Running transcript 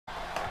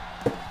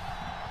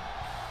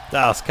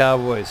Dallas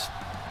Cowboys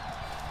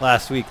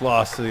last week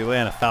lost to the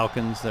Atlanta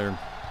Falcons, their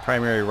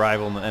primary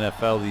rival in the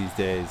NFL these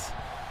days,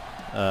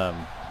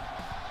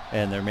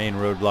 and their main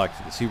roadblock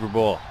to the Super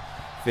Bowl.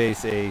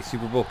 Face a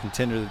Super Bowl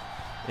contender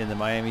in the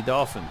Miami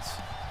Dolphins.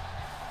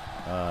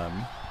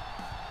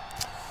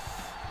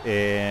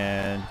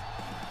 And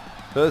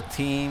both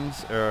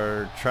teams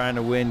are trying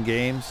to win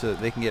games so that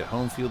they can get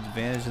home field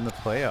advantage in the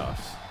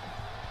playoffs.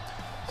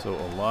 So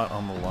a lot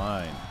on the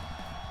line.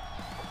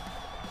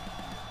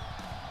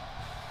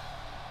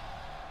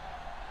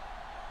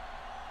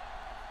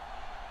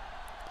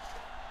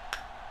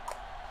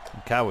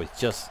 The Cowboys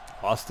just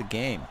lost a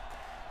game.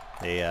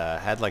 They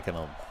had like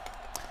a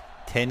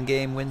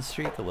 10-game win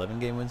streak,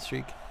 11-game win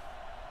streak.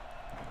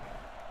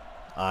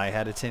 I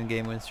had a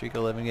 10-game win streak,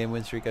 11-game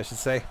win streak, I should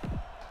say.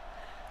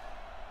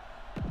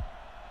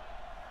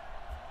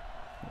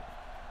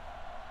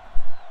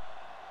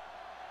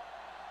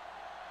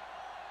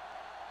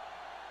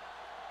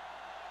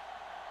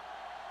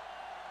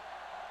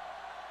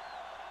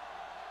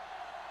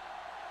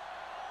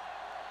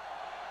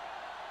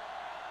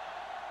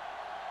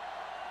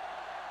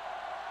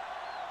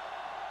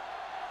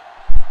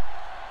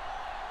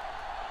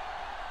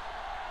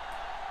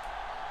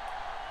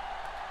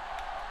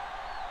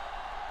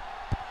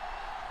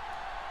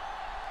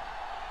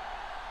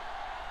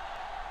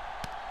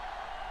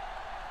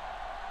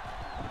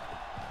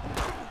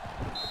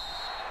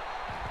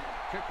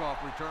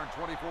 Kickoff return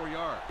 24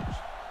 yards.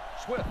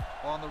 Swift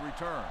on the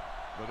return.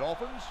 The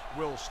Dolphins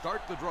will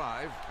start the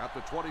drive at the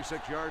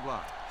 26-yard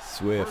line.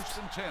 Swift. First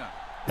and 10.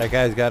 That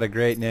guy's got a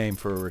great name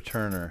for a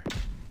returner.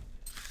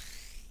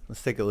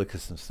 Let's take a look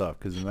at some stuff,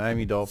 because the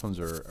Miami Dolphins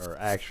are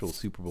actual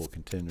Super Bowl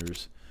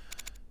contenders.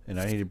 And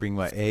I need to bring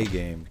my A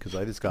game, because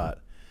I just got...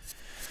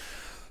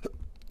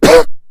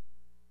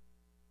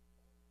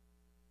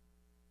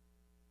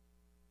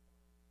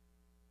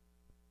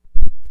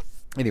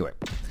 Anyway,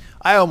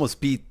 I almost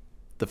beat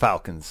the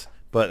Falcons,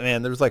 but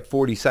man, there was like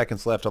 40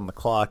 seconds left on the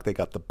clock. They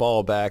got the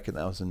ball back, and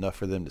that was enough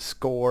for them to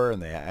score,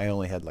 and I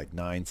only had like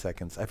 9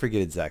 seconds. I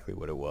forget exactly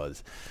what it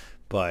was,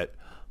 but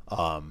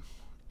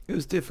it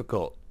was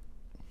difficult.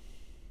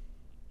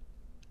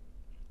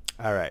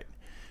 All right,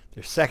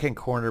 their second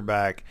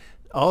cornerback.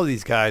 All of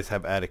these guys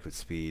have adequate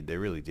speed. They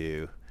really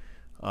do.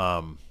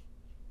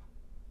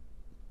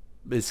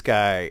 This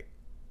guy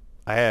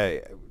I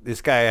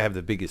have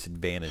the biggest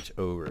advantage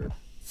over.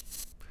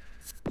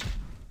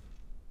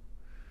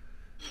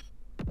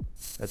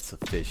 That's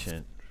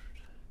sufficient.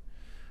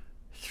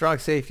 Strong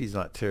safety is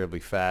not terribly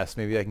fast.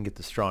 Maybe I can get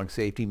the strong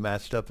safety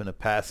matched up in a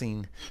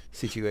passing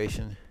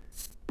situation.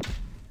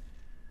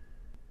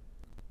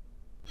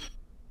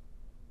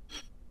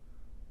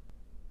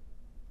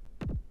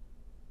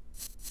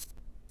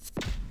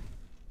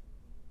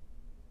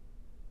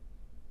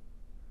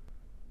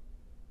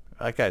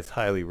 That guy's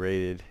highly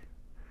rated.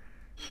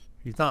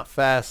 He's not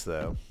fast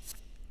though.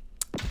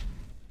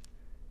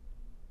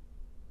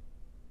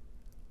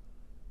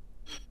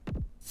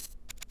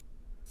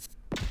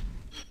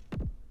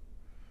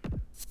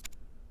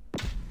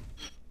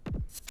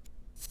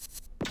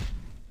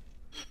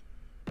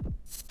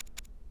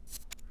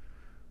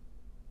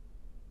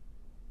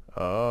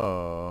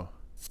 Oh,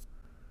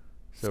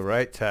 so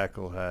right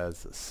tackle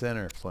has the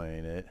center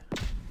playing it.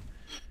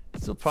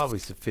 Still probably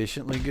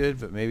sufficiently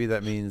good, but maybe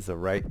that means the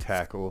right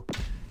tackle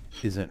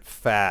isn't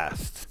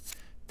fast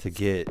to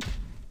get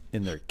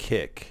in their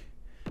kick,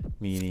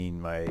 meaning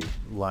my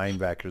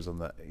linebackers on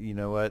the, you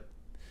know what?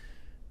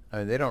 I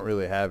mean, they don't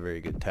really have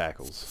very good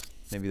tackles.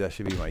 Maybe that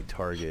should be my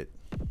target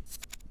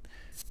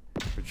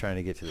for trying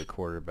to get to the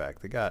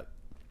quarterback. They got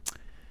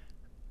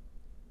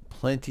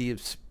plenty of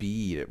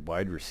speed at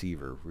wide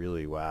receiver.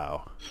 Really,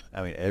 wow.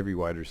 I mean, every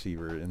wide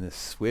receiver. And this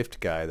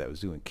Swift guy that was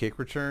doing kick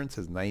returns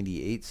has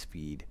 98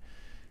 speed.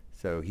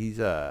 So he's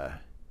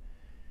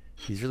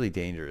really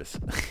dangerous.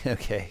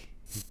 Okay.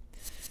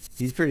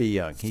 He's pretty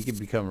young. He could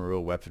become a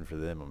real weapon for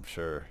them, I'm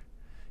sure.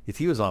 If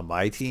he was on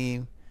my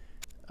team,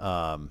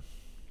 if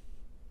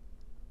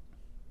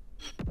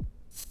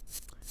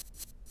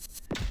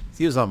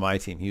he was on my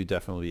team, he would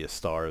definitely be a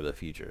star of the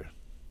future.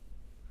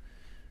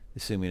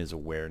 Assuming his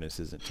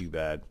awareness isn't too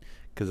bad,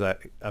 because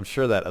I'm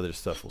sure that other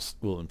stuff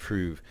will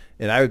improve,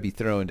 and I would be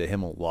throwing to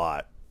him a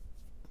lot.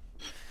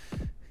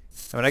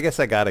 I mean, I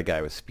guess I got a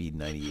guy with speed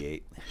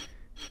 98,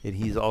 and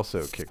he's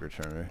also a kick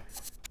returner,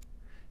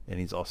 and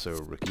he's also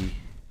a rookie.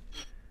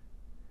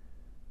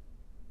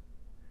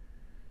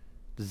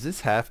 Does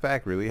this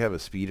halfback really have a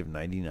speed of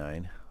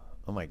 99?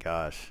 Oh my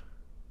gosh.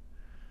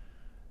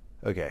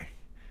 Okay,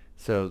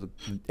 so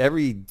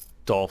every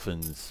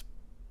Dolphins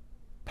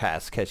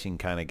pass catching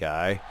kind of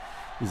guy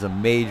is a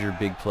major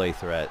big play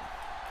threat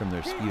from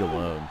their speed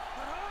alone.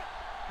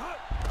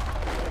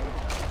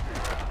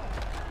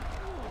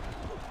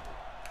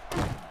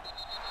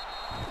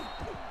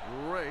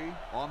 Ray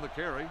on the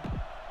carry.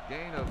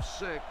 Gain of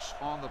 6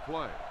 on the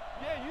play.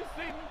 Yeah, you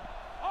see me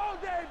all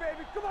day,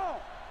 baby. Come on.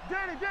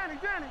 Danny.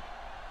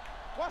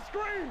 Watch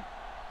screen.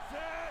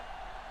 Set.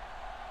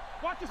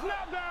 Watch the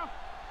snap down.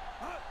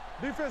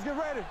 Defense, get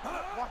ready.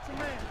 Watch your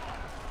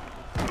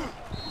man.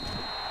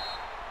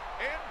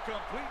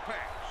 Incomplete pass.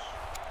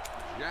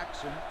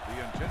 Jackson,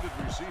 the intended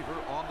receiver,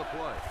 on the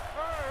play.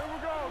 Hey, here we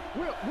go.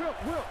 Whip.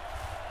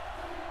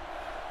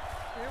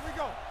 Here we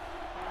go.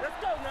 Let's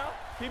go now.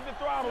 Keep the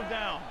throttle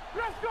down.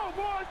 Let's go,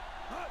 boys.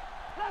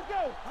 Let's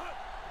go.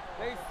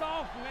 Stay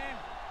soft, man.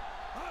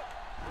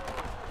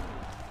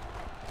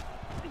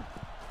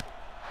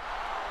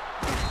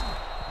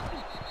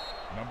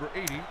 Number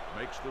 80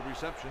 makes the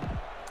reception.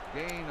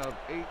 Gain of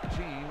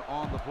 18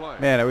 on the play.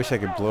 Man, I wish I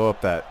could blow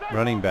up that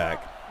running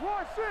back.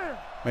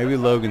 Maybe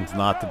Logan's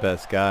not the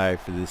best guy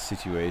for this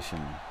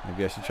situation.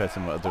 Maybe I should try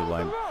some other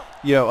line.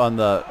 You know, on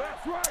the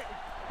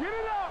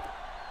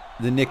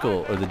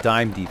nickel or the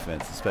dime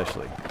defense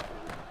especially.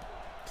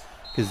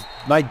 Because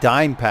my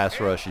dime pass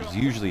rush is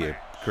usually a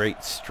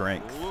great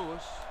strength.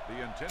 Lewis,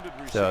 the intended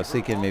receiver, So I was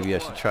thinking maybe I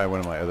should try one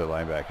of my other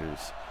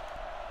linebackers.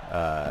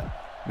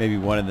 Maybe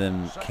one of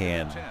them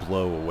can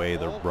blow away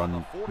the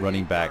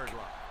running back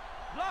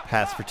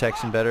pass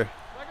protection better.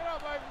 Back it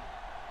up, baby.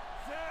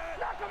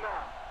 Knock him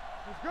out.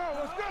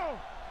 Let's go.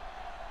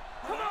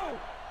 Come on.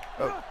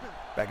 Oh,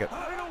 back up.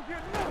 They don't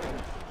get nothing.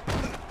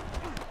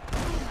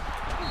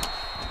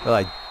 Well,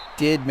 I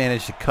did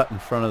manage to cut in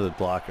front of the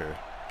blocker,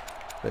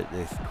 but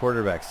the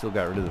quarterback still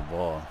got rid of the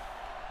ball. All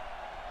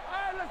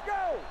right, let's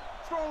go.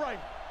 Strong right.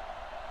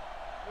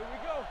 Here we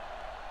go.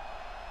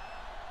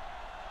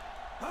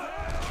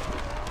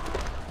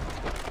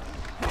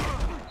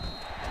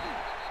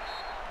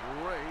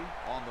 Ray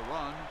on the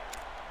run.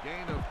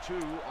 Gain of 2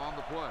 on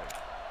the play.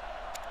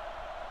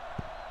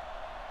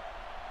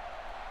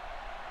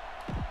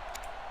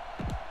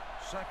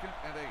 Second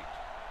and 8.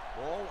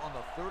 Ball on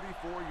the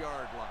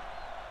 34-yard line.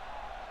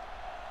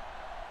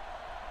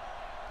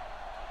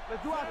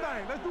 Let's do our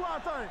thing. Let's do our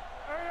thing.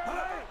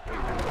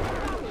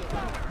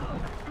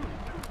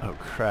 Oh,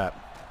 crap.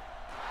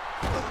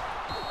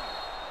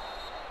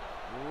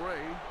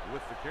 Ray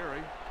with the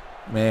carry.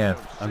 Man,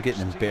 I'm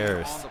getting 16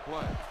 embarrassed. On the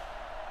play.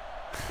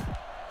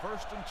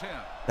 First and 10.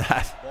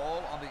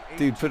 Ball on the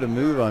Dude, put a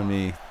move on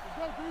me.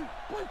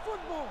 Play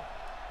football.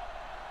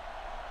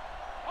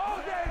 All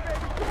day,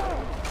 baby. Come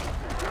on.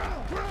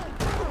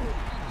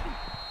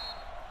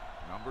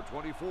 Number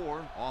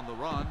 24 on the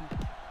run.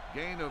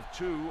 Gain of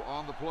 2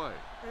 on the play.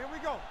 Here we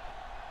go.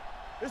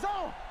 It's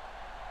on.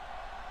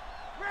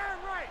 Man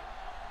right.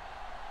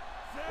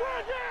 We're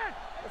again.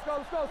 Let's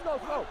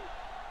go.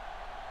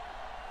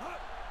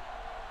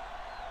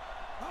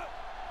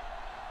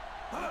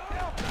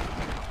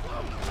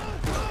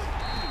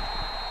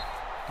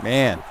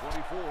 Man,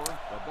 24,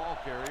 the ball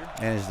carrier.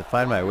 managed to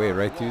find my way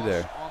right through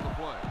there. On the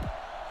play.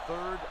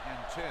 Third and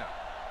 10.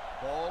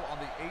 Ball on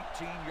the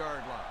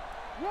 18-yard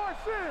line. Watch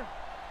in.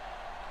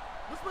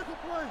 Let's make a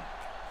play.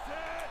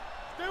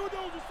 Stay with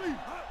those receivers.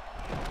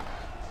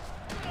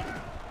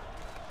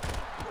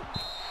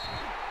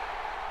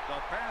 The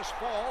pass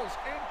falls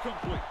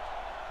incomplete.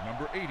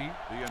 Number 80,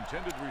 the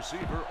intended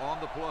receiver, on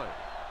the play.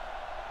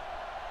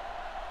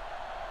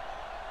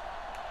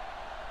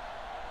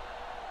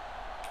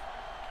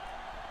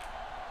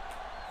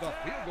 The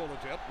field goal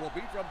attempt will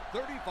be from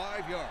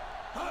 35 yards.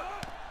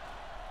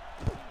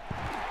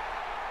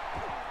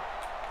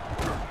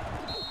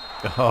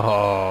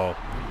 Oh,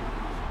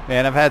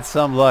 man, I've had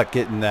some luck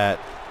getting that,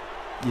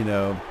 you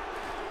know,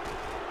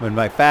 when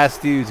my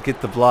fast dudes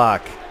get the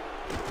block.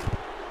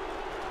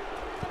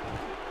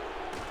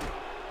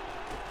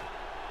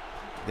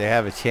 They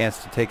have a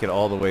chance to take it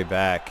all the way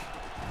back.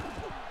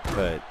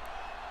 But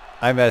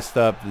I messed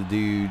up the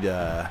dude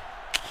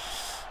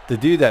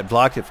that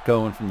blocked it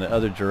going from the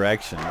other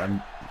direction.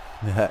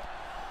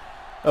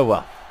 Oh,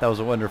 well, that was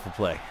a wonderful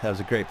play. That was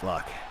a great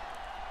block.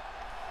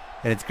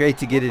 And it's great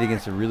to get it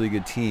against a really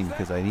good team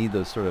because I need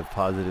those sort of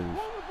positive.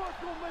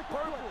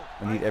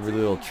 I need every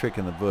little trick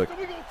in the book. So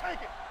we gonna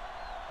take it.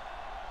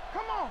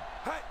 Come on.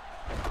 Hey.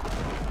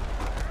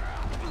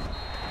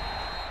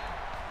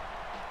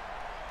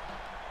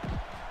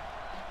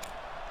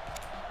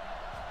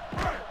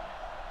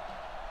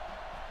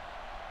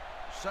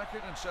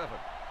 Second and 7.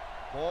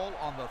 Ball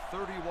on the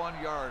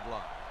 31-yard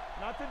line.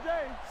 Not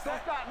today.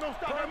 Don't stop. No,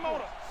 stop that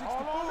motor.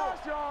 All on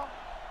us, y'all.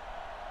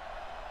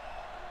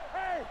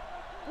 Hey,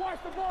 watch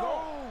the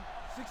ball.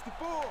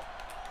 64.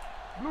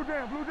 Blue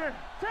down.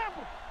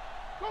 Tampa,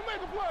 go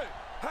make a play.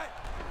 Hey.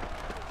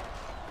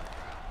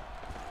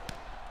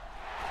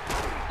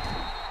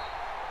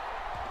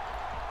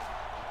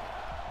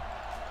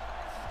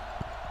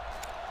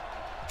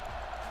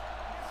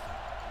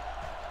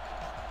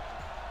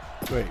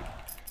 Wait,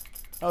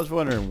 I was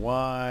wondering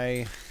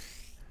why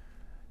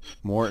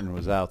Morton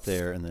was out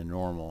there in the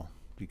normal,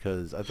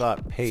 because I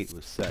thought Pate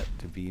was set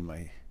to be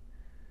my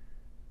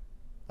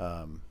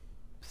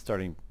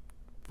starting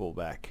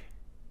fullback.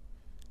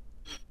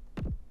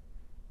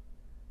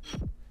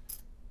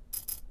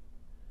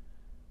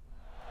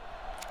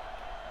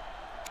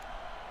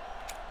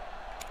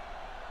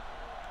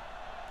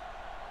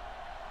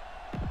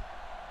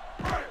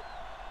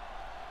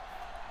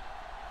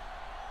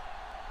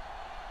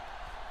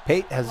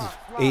 Pate has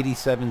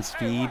 87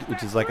 speed,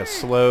 which is like a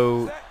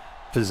slow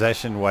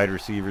possession wide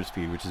receiver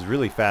speed, which is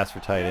really fast for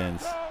tight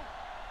ends.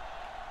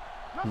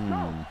 Let's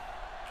go.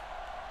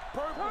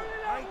 Purple,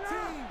 19.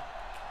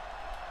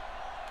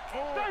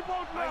 Stay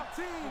both 19.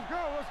 Let's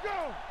go, let's go.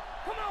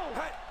 Come on.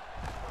 Hey.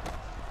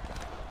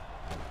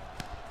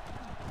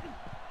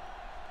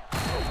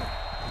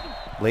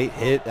 Late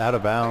hit, out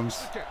of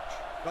bounds.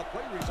 The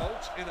play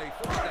results in a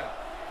first down.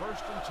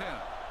 1st and 10.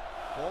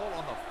 Ball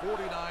on the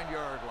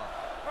 49-yard line.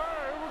 All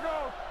right, here we go.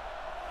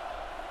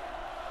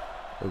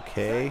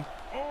 Okay.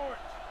 Orange.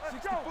 Let's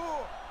 64.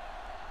 go.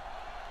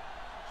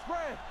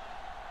 Spread.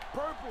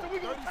 Purple, So we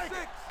gonna take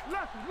 36. it.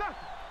 Lefty,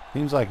 lefty.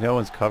 Seems like no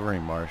one's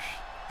covering Marsh.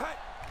 Hey.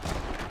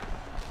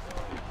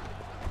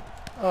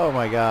 Oh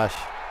my gosh.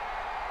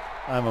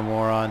 I'm a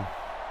moron.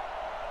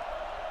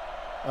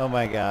 Oh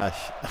my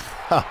gosh.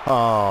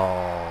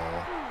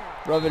 Oh.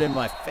 Rub it in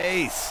my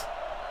face.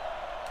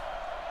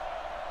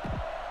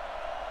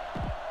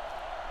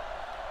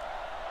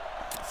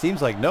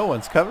 Seems like no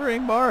one's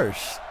covering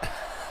Marsh.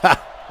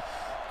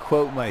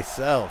 Quote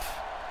myself.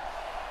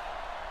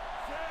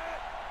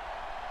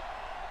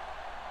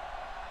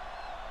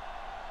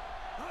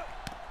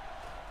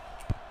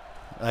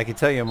 I can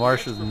tell you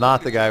Marsh is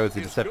not the guy with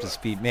the deceptive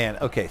speed. Man,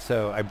 okay,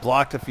 so I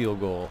blocked a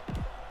field goal.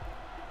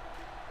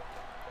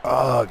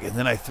 Oh, and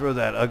then I throw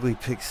that ugly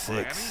pick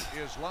six.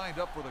 Miami is lined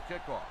up for the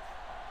kickoff.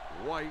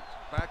 White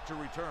back to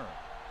return.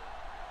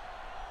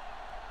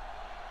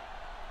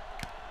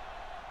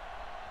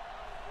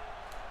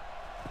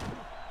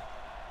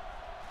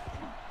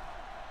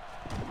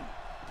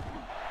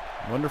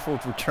 Wonderful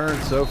return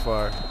so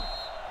far.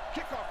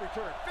 Kickoff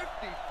return,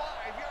 55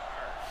 yards.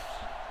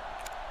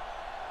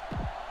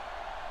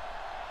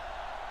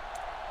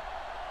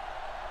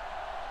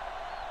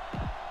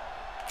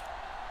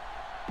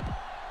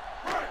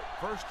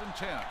 First and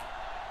 10.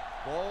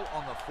 Ball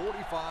on the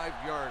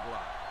 45-yard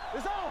line.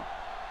 It's on.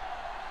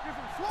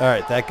 All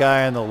right, that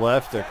guy on the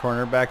left, their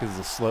cornerback, is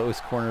the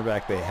slowest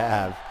cornerback they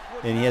have,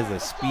 and he has a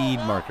speed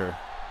marker.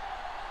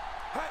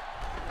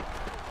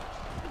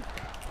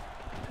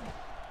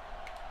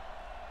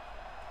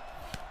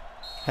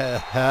 Ha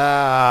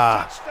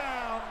ha!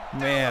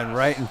 Man,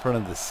 right in front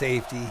of the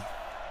safety.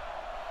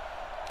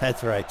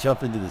 That's right,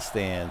 jump into the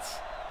stands.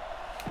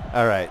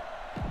 All right.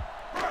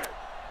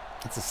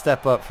 It's a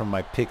step up from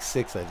my pick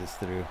six I just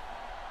threw.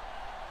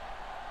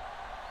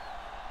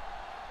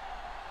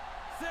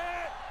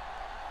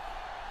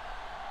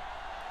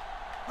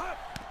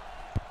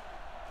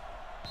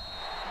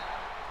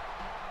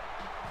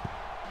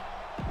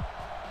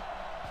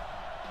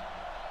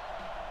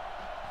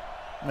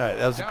 All right,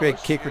 that was a great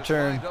kick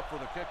return.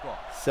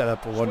 Set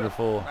up a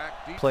wonderful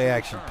play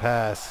action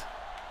pass.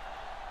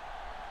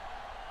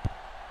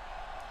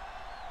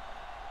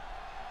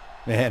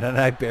 Man, and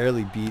I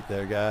barely beat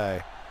their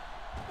guy.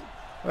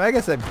 Well, I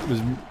guess it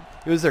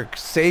was their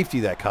safety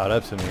that caught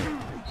up to me.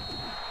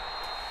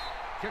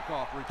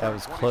 That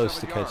was close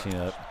to catching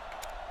up.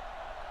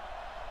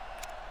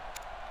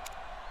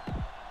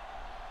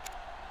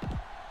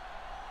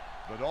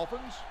 The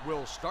Dolphins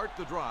will start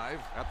the drive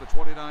at the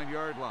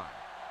 29-yard line.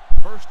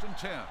 First and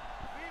 10. Be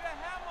the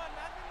hammer,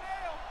 not the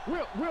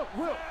nail. Whip.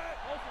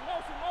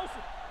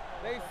 Motion.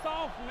 They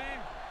soft, man.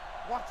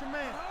 Watch your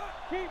man.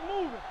 Keep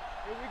moving.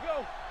 Here we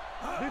go.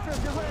 Defense,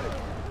 get ready.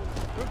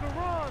 There's a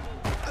run.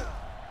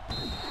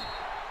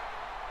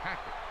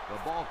 Hackett, the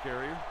ball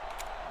carrier.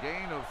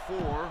 Gain of 4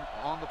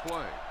 on the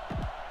play.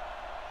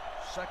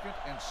 2nd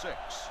and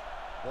 6.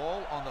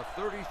 Ball on the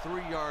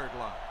 33-yard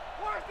line.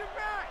 Watch the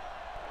back.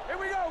 Here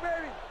we go,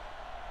 baby.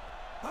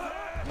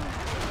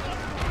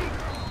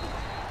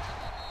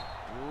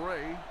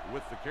 Ray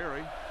with the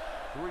carry.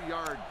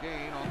 3-yard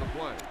gain on the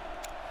play.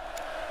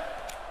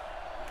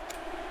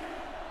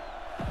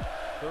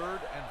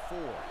 3rd and 4.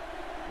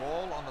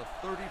 Ball on the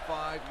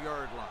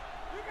 35-yard line.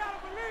 You gotta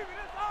believe it.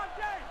 It's our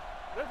game.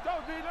 Let's go,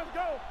 D. Let's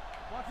go.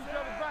 Watch each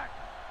other back.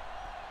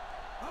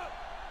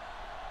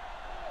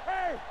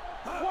 Hey,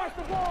 watch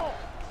the ball.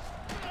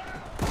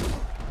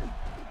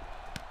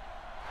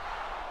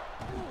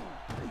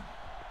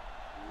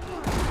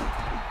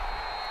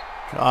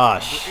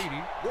 Gosh. Number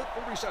 80 with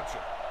the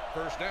reception.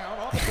 First down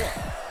on the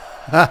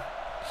play.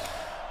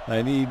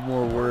 I need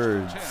more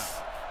words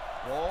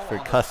for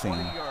cussing.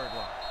 At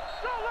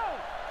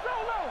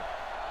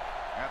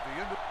the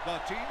end, the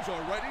teams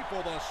are ready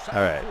for the second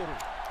All right. quarter.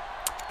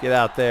 Get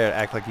out there and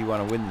act like you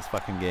want to win this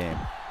fucking game.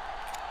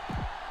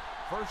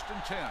 First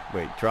and 10.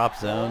 Wait, drop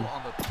zone. Ball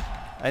on the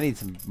I need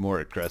some more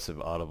aggressive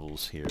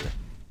audibles here.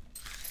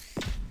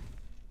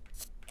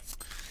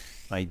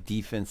 My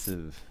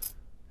defensive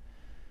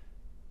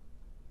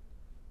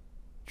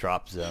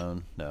drop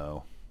zone.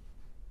 No.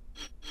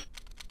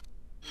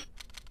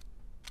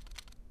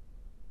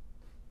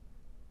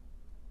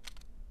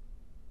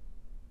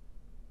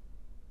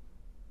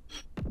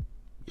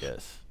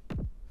 Yes.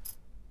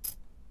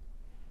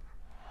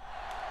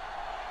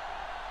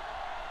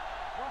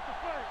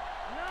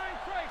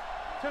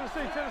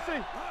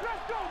 Tennessee.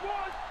 Let's go,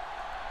 boys.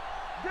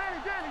 Danny.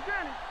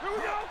 Here we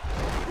go.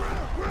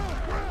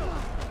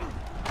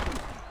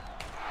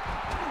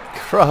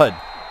 Crud.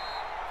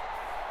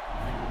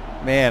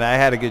 Man, I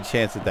had a good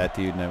chance at that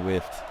dude and I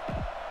whiffed.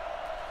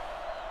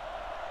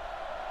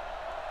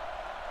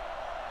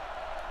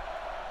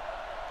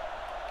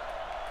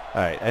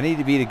 All right, I need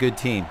to beat a good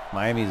team.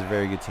 Miami's a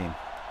very good team.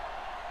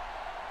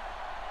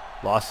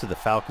 Lost to the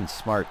Falcons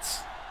smarts.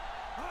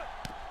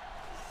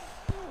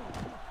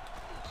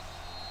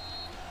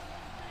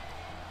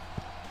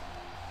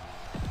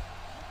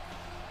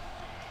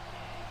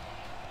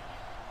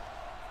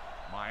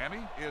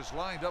 Miami is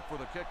lined up for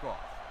the kickoff.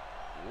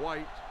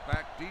 White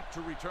back deep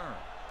to return.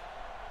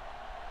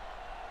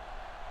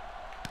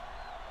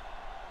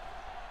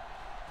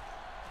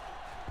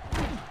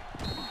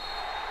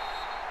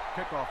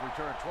 Kickoff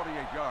return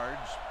 28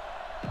 yards.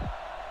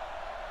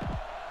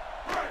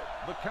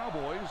 The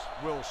Cowboys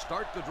will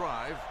start the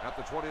drive at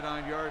the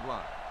 29-yard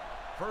line.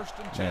 First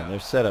and 10. Man, they're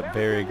set up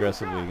very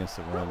aggressively against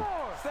the run.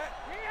 Set.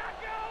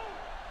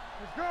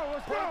 Let's go.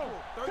 Let's go.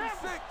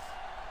 36.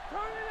 Turn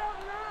it up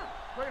now.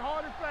 Play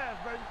hard and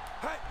fast, baby.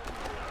 Hey.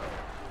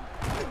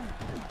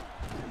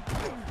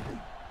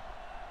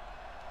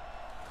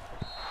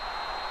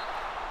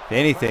 If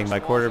anything, my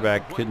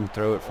quarterback couldn't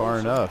throw it far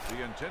enough.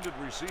 The intended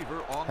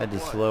receiver on Had the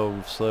to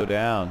play. slow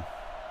down.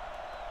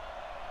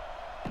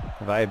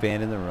 If I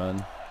abandon the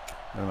run,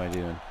 what am I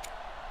doing?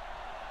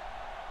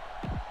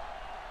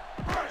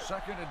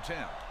 Second and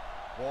 10.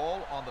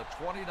 Ball on the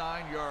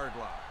 29-yard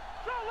line.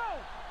 So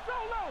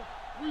low.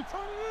 We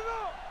turning it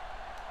up.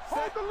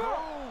 Hold Set. the look.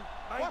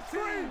 Go. Watch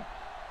screen. 19.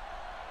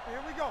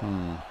 Here we go.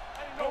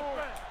 Ain't no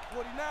fan.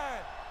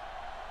 49.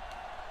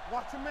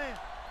 Watch a man.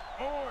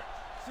 Orange.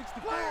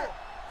 64.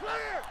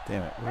 Clear.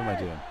 Damn it, what am I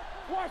doing?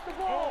 Watch the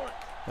ball. Orange.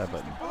 That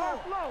button.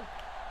 Flow.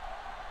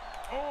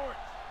 Orange.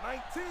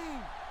 19.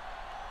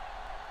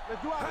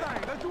 Let's do our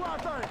thing. Let's do our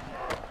thing.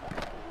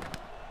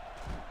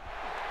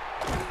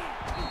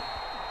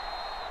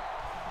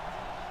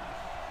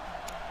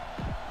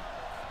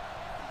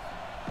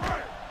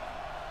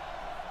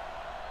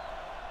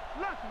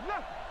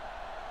 Lucky.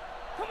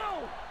 Come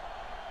on.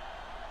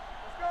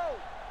 Let's go.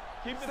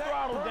 Keep the Set.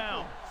 throttle Purple.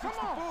 down. Come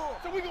 64. on.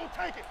 So we gonna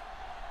take it.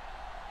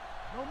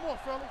 No more,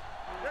 fellas.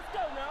 Let's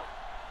go now.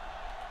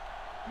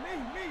 Me.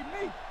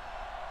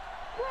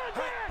 Run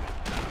back.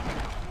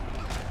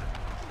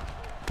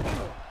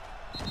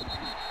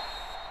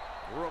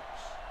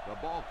 Brooks, the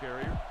ball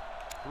carrier.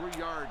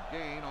 3-yard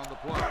gain on the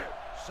play.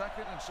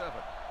 Second and 7.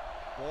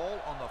 Ball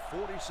on the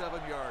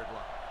 47-yard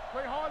line.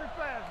 Play hard and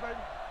fast, baby.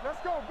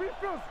 Let's go. Be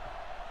physical.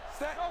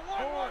 Set. Go,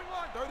 one. Orange.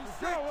 Let's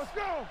 36. go. Let's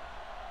go.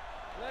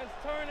 Let's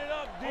turn it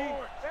up, D.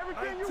 Orange.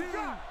 Everything 19. you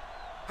got.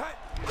 Hey.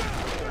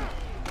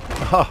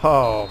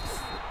 Oh,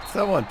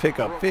 someone pick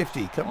up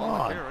 50. Come the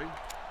on. carry.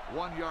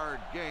 1-yard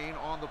gain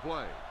on the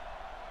play.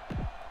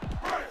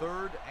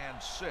 Third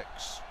and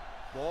 6.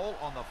 Ball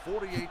on the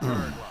 48-yard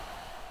line.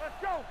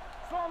 Let's go.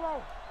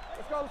 Solo.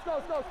 Let's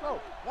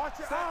go. Watch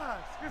your eyes.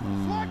 Get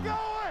some slug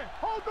going.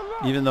 Hold the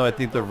look. Even though I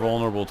think they're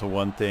vulnerable to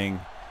one thing,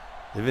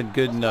 they've been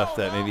good enough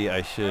that maybe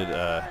I should.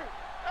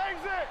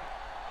 Exit.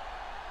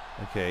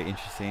 Okay,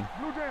 interesting.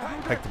 Blue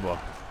down. Peck the ball.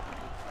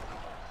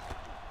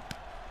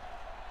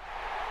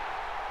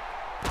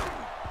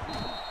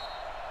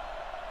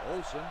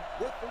 Olsen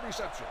with the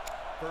reception.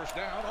 First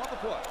down on the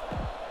play.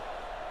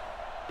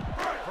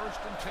 First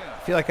and 10. I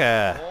feel like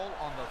I Ball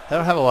on the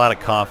don't have a lot of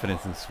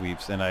confidence in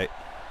sweeps, and I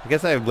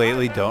guess I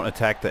lately don't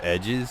attack the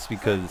edges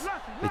because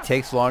it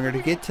takes longer to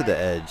get to the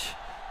edge,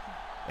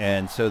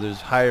 and so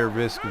there's higher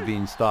risk of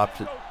being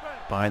stopped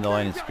behind the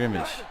line of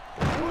scrimmage.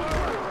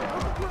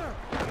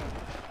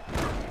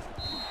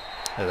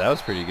 Yeah, that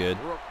was pretty good.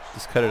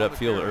 Just cut it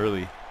upfield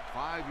early.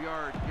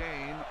 5-yard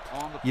gain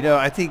on the You know,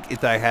 I think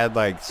if I had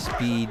like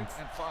speed,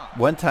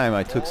 one time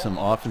I took some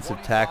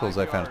offensive tackles.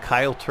 I found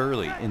Kyle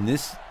Turley in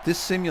this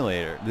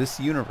simulator, this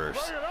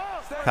universe.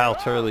 Kyle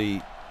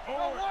Turley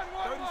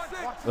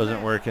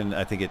wasn't working,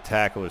 I think, at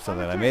tackle or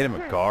something. I made him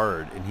a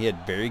guard, and he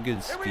had very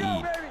good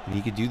speed, and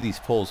he could do these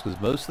pulls because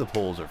most of the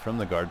pulls are from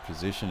the guard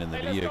position in the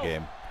video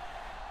game.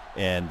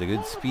 And the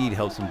good speed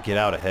helps him get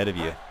out ahead of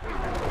you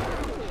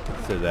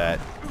so that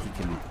he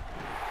can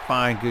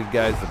find good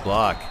guys to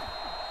block.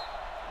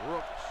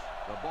 Brooks,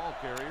 the ball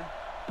carrier.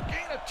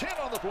 Gain of 10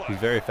 on the play. He's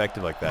very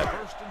effective like that.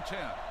 First and 10.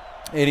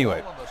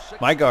 Anyway,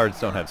 my guards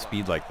don't have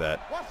speed like that.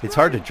 It's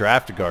hard to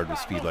draft a guard with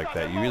speed like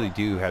that. You really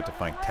do have to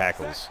find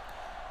tackles.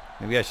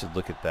 Maybe I should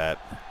look at that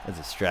as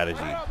a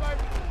strategy.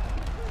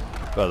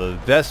 Well, the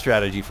best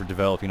strategy for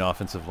developing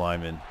offensive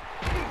linemen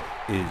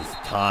is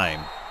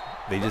time.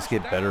 They just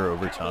get better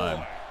over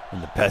time.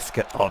 And the best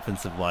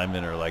offensive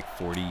linemen are like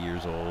 40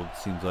 years old,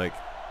 seems like.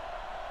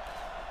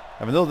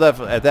 I mean, they'll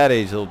definitely, at that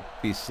age, they'll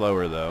be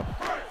slower, though.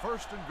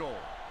 First and goal.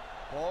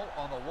 Ball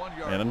on the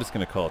 1-yard And I'm just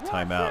going to call a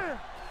timeout.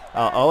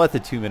 I'll let the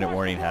 2-minute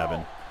warning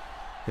happen.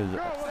 Because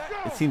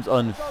it seems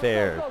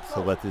unfair to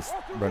let this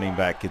running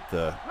back get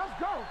the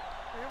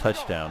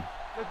touchdown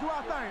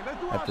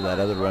after that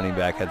other running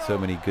back had so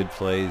many good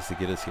plays to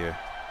get us here.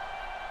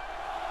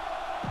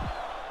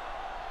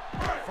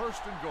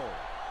 First and goal.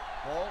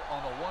 Ball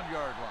on the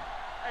 1-yard line.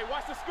 Hey,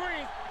 watch the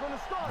screen.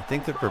 I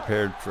think they're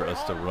prepared for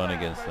us to run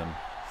against them.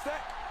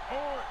 Set.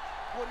 Orange.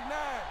 49.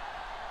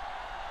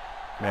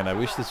 Man, I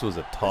wish this was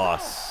a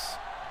toss.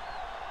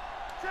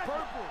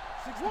 Purple.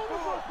 64.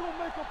 Gonna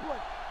make a play.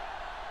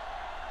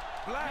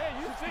 Black. Yeah,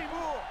 you see me.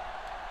 64.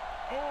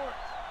 Orange,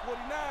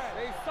 49.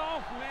 They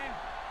soft, man.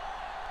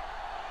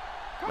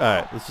 All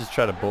right, let's just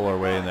try to bowl our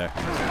way in there.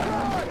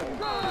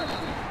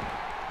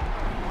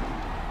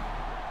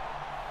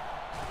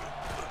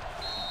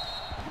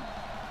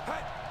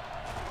 Hey,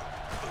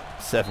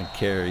 7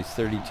 carries,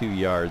 32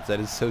 yards. That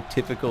is so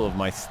typical of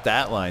my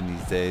stat line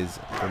these days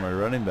for my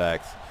running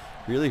backs.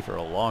 Really for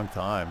a long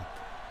time.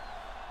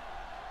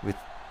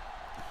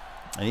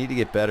 I need to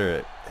get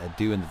better at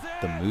doing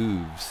the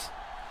moves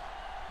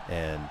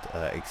and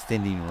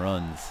extending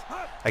runs.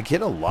 I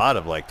get a lot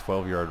of like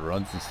 12-yard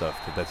runs and stuff,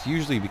 but that's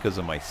usually because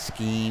of my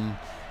scheme,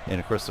 and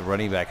of course the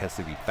running back has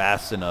to be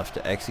fast enough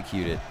to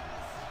execute it.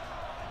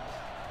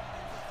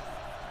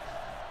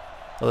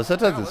 Although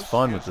sometimes it's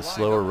fun with the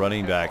slower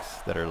running backs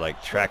that are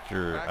like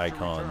tractor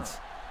icons.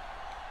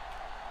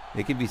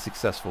 They can be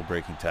successful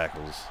breaking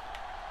tackles.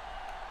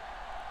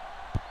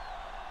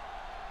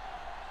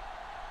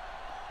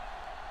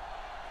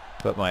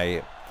 But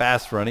my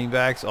fast running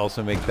backs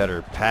also make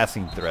better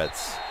passing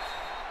threats.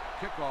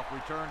 Kickoff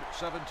returned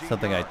 17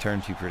 Something I yards. turn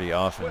to pretty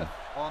often. Swift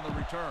on the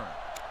return.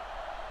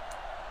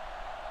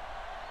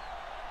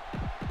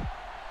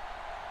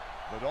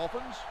 The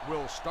Dolphins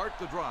will start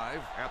the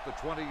drive at the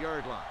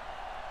 20-yard line.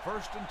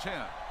 1st and 10.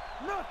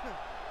 Nothing.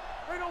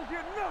 They don't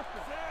get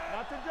nothing.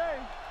 Not today.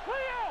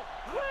 Cleo!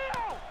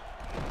 Cleo!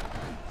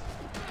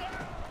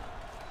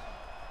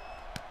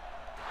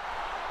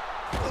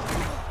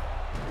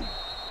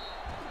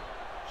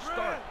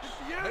 Starks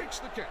makes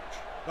the catch.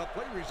 The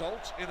play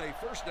results in a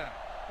 1st down.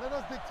 Let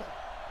us dictate.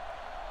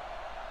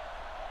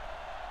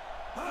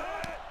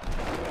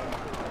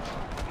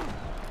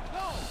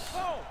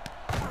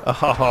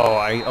 Oh,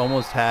 I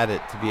almost had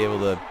it to be able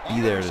to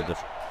be there to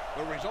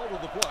The result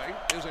of the play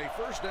is a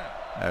 1st down.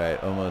 All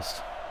right,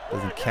 almost.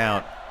 Doesn't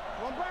count.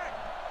 One back.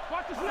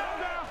 Watch the snap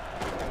down.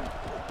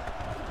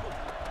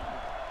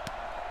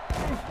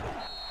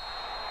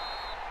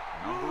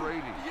 Number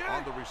 80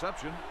 on the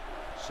reception.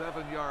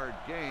 7-yard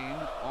gain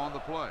on the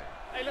play.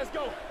 Hey, let's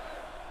go.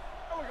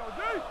 There we go,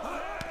 D.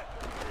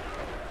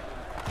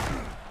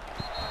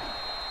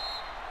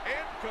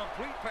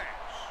 Incomplete pass.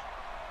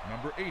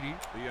 Number 80,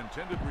 the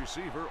intended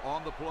receiver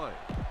on the play.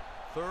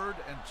 3rd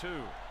and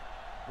 2.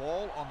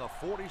 Ball on the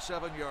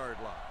 47-yard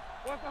line.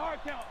 What's the hard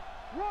count?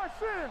 Rush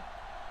in.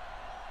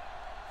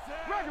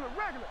 Regular.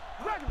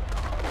 Great.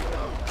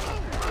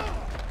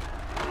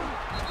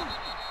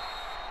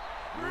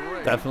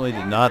 Definitely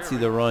did not see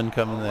the run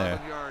coming there.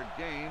 11-yard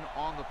gain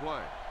on the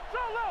play.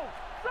 Solo.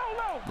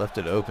 Left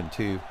it open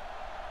too.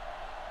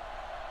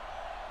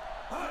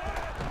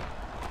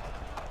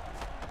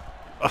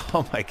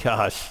 Oh my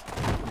gosh.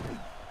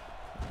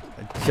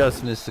 I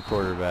just missed the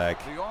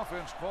quarterback. The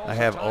offense calls I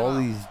have a all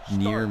timeout. these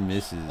near Starks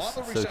misses. on the It's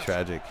so reception.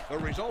 tragic. The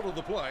result of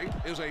the play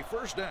is a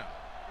 1st down.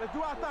 Let's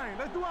do our thing.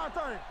 He's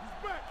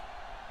back.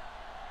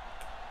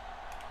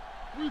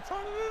 We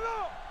turning it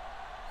up.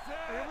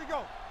 Here we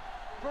go.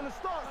 From the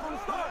start.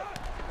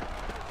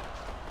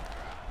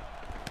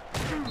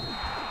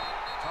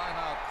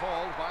 Timeout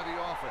called by the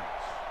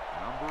offense.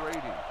 Number 80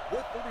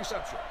 with the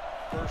reception.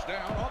 1st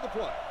down on the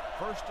play.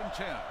 1st and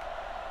 10.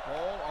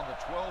 Ball on the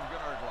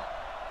 12-yard line.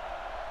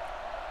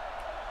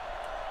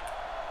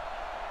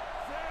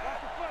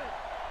 Watch the play.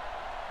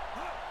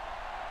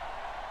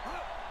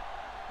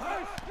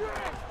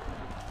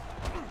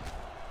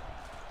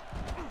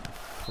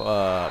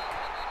 Fuck.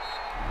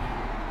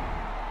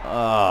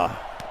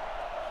 Ah.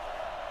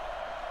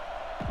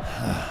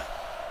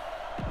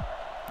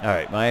 All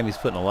right, Miami's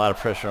putting a lot of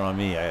pressure on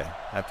me. I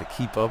have to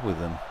keep up with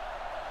them.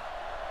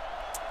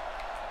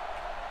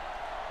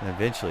 And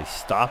eventually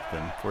stop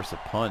them, force a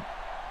punt,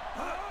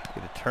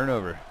 get a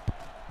turnover.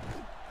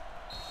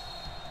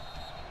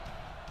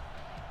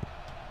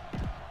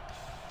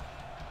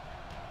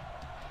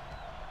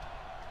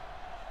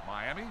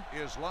 Miami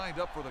is lined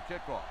up for the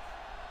kickoff.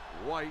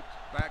 White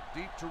back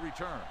deep to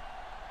return.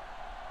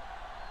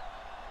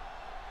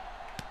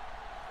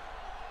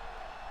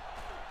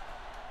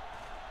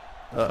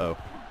 Uh-oh.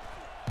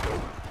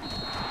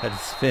 Had to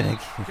spin again.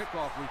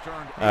 Kickoff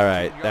returned. All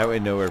right, 18 that yards.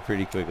 went nowhere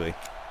pretty quickly.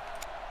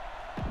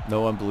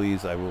 No one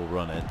believes I will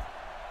run it.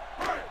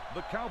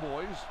 The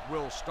Cowboys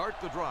will start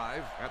the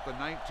drive at the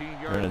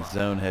 19-yard We're in line. a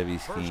zone-heavy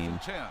 1st scheme.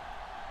 and 10.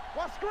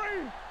 Watch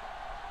screen.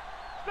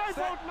 Stay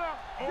Set. posted up.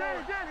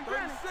 Orange, Danny.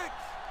 36.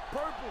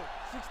 Purple,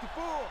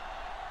 64.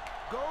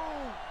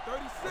 Gold,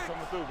 36.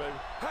 Coming through, baby.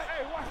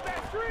 Hey, watch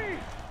that screen.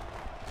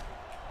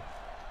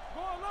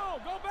 Go along.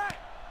 Go back.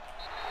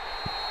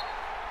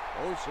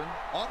 Olsen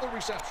on the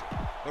reception.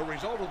 The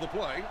result of the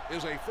play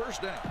is a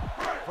 1st down.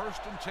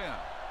 1st and 10.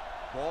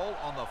 Ball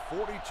on the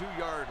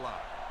 42-yard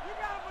line. You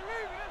gotta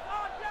believe it. It's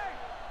RJ.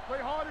 Play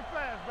hard and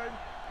fast, baby.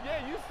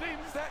 Yeah, you see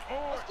me. Set.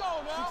 Orange, Let's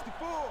go now.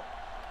 64.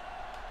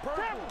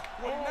 Purple,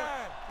 49.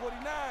 49.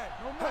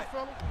 No more,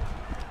 fella.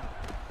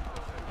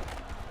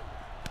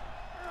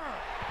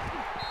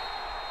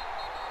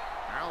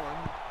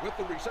 Allen with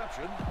the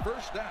reception.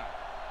 1st down.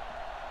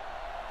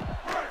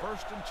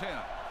 1st and 10.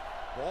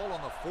 Ball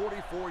on the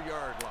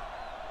 44-yard line.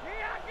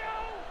 Here I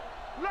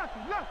go. Lucky.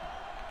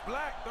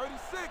 Black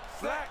 36.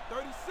 Black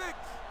 36.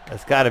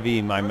 That's got to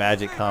be my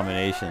magic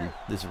combination.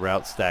 This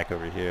route stack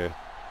over here.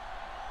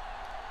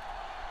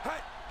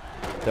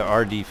 There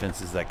are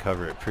defenses that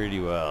cover it pretty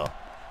well.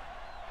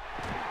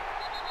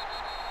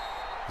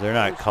 They're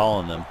not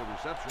calling them.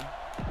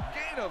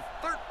 Gain of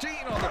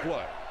 13 on the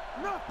play.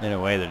 In a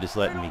way, they're just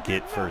letting me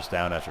get first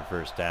down after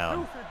first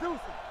down. So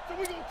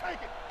we gonna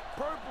take it.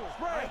 Purple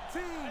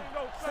 19.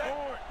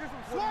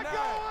 Black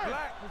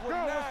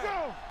 49. Let's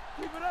go.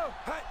 Keep it up.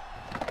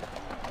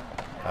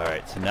 All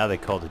right, so now they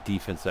called a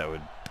defense that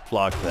would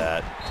block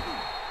that.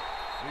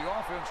 The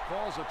offense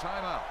calls a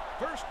timeout.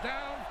 First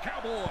down,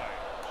 Cowboys.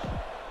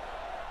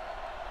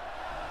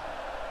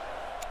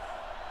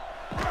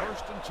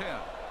 First and 10.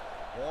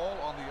 Ball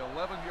on the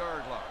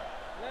 11-yard line.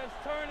 Let's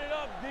turn it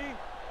up, D. All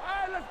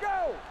right, let's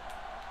go.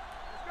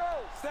 Let's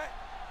go. Set.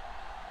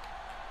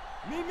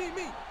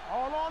 Me.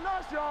 All on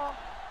us, y'all.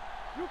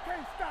 You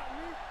can't stop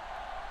me.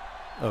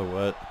 Oh,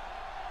 what?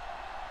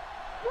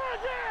 Run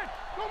again.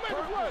 Go make a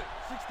play.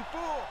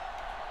 64.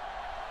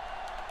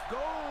 Go.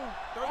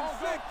 All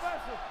 36. day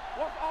special.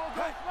 What's all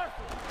day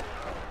special?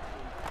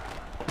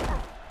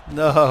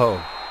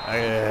 No.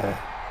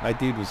 My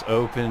dude was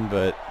open,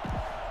 but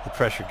the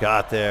pressure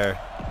got there.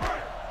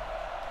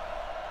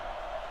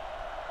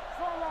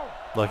 Solo.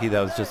 Lucky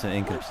that was just an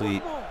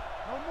incomplete. No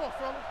more,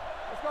 fellas.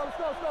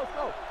 Let's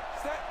go.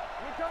 Set.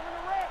 We coming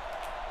to wrap.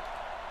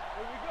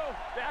 Here we go.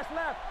 Dash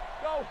left.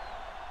 Go.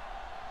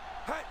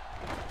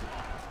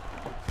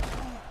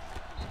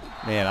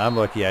 Man, I'm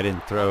lucky I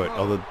didn't throw it.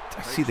 Although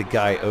I see the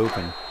guy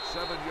open.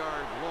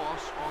 7-yard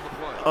loss on the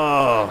play.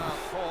 Oh.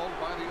 Timeout called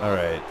by the All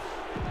right.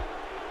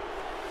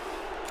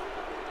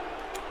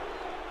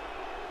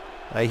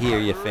 I hear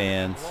you,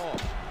 fans.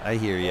 I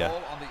hear you.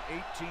 Ball on the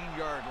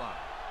 18-yard line.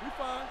 We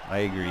fine. I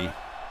agree.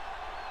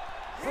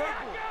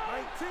 Purple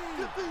 19.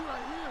 Get these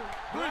right here.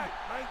 Black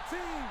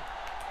 19.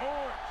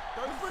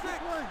 Orange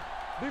 36.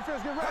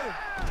 Defense, get ready.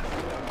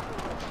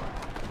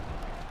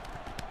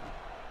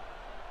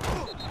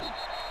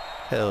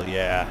 Hell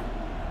yeah.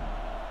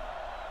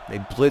 They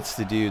blitzed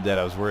the dude that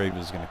I was worried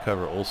was going to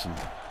cover Olsen.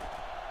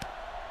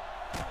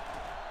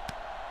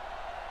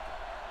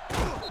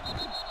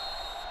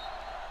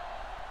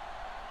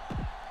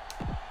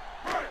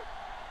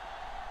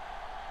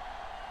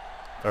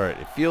 All right,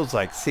 it feels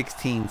like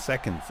 16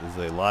 seconds is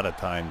a lot of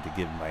time to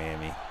give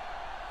Miami.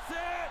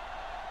 Set.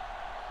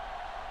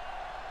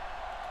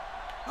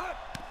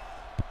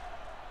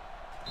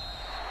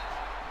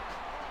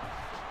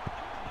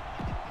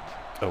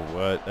 Oh,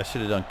 what? I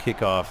should have done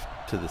kickoff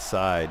to the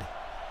side.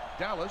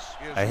 Dallas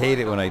is I hate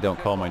it when I ready don't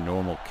to call kick my off.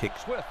 normal kick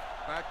Swift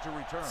back to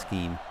return.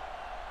 scheme.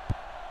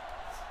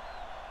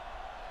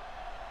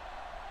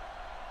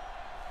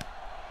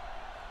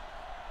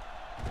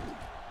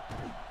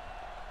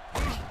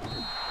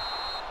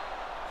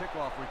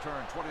 Kickoff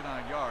return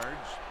 29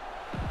 yards.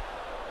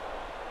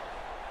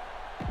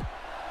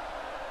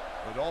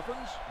 The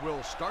Dolphins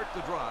will start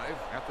the drive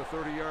at the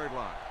 30-yard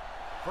line.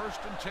 First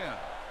and 10.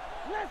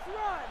 Let's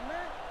run,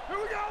 man. Here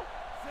we go.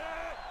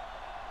 Set.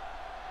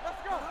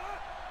 Let's go.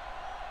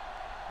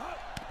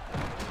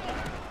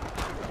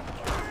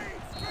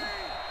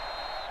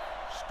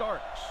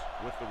 Starks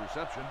with the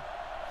reception.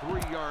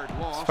 3-yard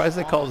loss. Surprised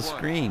they on called a the play.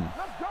 screen.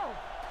 Let's go.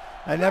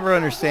 I never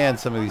understand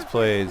some of these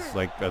plays.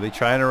 Like, are they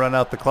trying to run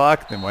out the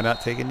clock? Then why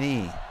not take a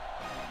knee?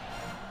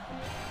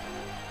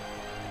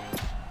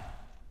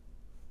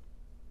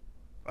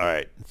 All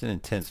right, it's an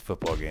intense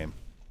football game.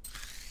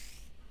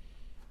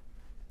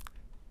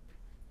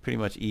 Pretty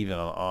much even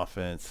on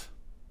offense.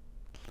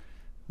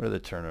 What are the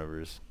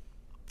turnovers?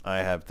 I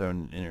have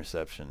thrown an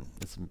interception.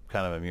 It's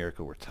kind of a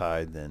miracle we're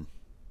tied then.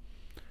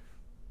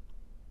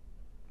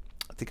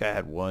 I think I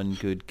had one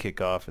good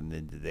kickoff, and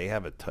then did they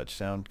have a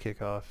touchdown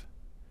kickoff?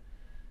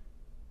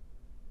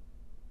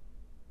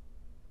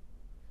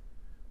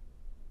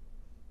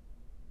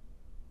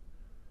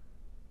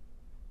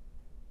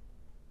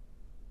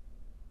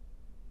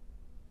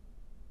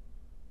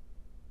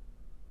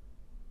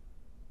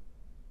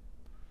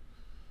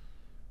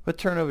 What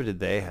turnover did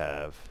they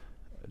have?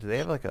 Do they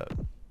have like a...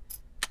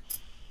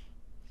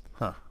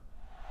 Huh.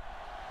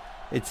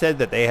 It said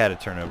that they had a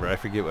turnover. I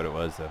forget what it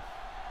was, though.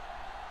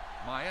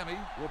 Miami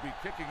will be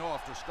kicking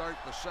off to start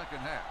the second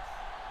half.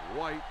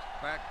 White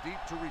back deep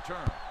to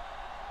return.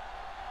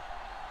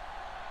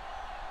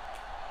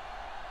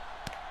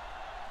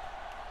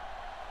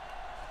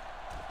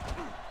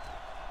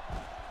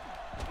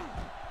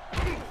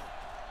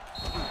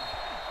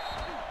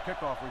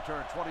 Kickoff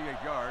return 28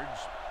 yards.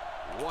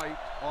 White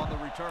on the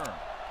return.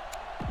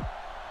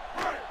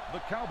 The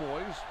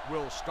Cowboys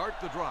will start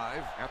the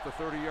drive at the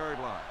 30-yard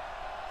line.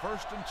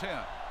 First and 10.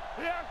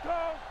 Here I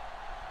come.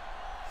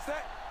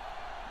 Set.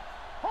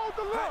 Hold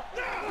the look.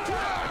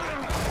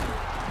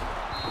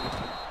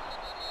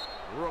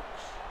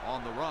 Brooks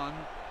on the run.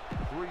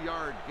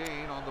 3-yard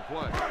gain on the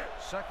play.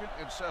 Second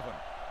and 7.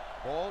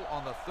 Ball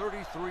on the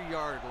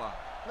 33-yard line.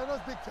 Let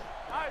us dictate.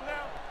 All right,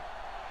 now.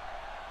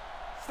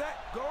 Set.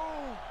 Go.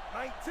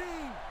 19.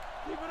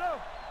 Keep it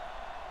up.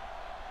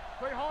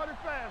 Play hard and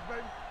fast,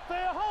 baby. Stay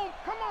at home.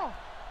 Come on.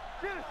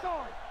 Get it,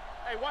 sorry.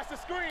 Hey, watch the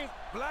screen.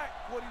 Black,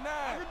 49.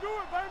 I can do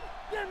it, baby.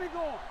 Get me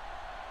going.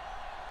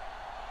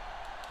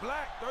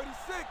 Black,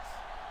 36.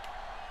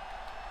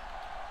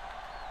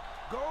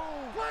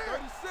 Gold,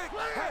 36.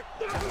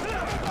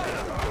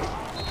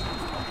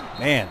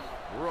 Man,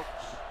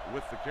 Brooks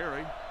with the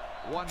carry.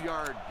 1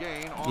 yard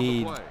gain on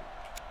need the play.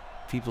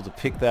 people to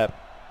pick that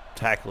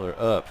tackler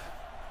up.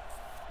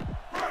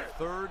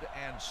 3rd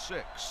and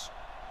 6.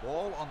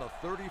 Ball on the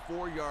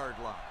 34-yard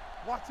line.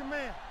 Watch your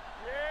man.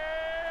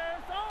 Yeah,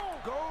 it's on.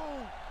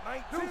 Gold,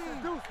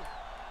 19. Deuce it.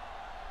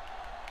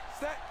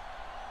 Set.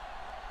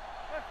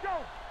 Let's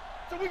go.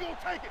 So we gonna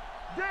take it.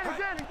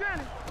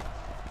 Danny.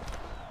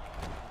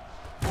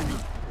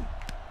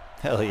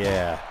 Hell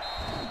yeah.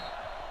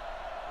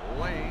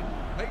 Lane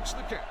makes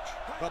the catch.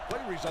 The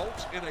play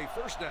results in a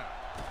first down.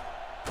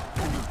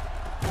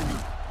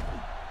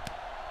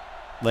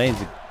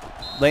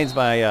 Lane's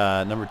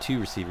my number 2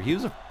 receiver. He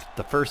was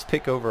the first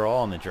pick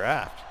overall in the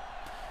draft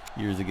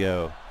years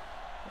ago.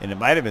 And it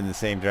might have been the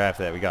same draft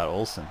that we got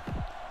Olsen.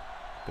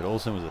 But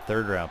Olsen was a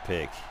 3rd round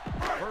pick.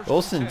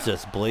 Olsen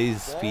just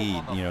blazed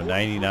speed,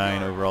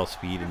 99 overall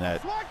speed, and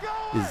that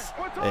is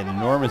an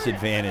enormous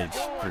advantage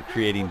for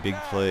creating big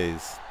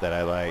plays that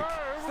I like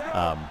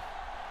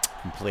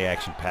from play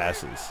action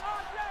passes.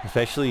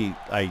 Especially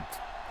the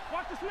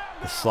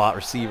slot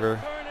receiver.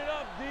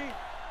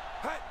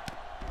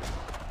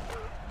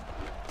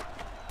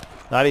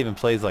 Not even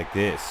plays like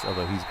this,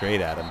 although he's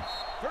great at them.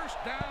 First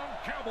down,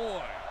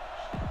 Cowboys.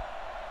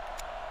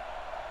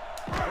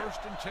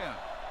 1st and 10.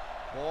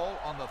 Ball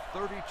on the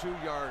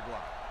 32-yard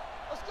line.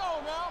 Let's go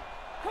now.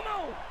 Come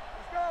on.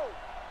 Let's go.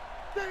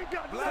 They ain't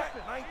got Black,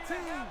 nothing.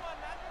 19.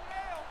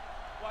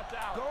 Watch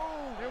out.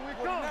 Gold, Here we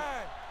 49. come.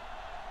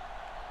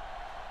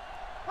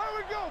 Here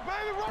we go,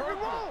 baby. Rock and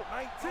Purple, roll.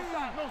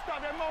 19. Don't stop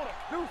that motor.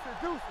 Deuce it.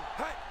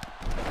 Hut.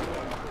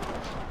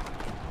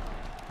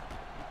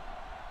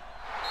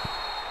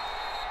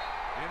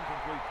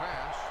 Incomplete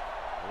pass.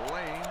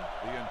 Lane,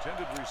 the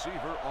intended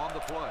receiver, on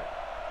the play.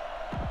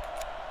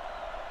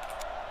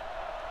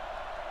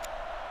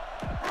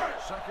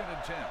 2nd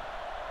and 10.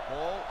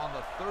 Ball on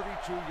the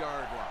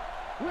 32-yard line.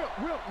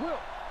 Will.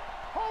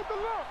 Hold the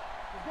look.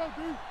 Let's go,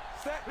 dude.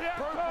 Set. Yeah,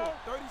 Purple,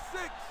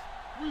 36.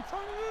 We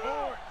turning it on.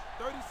 Orange,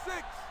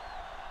 36.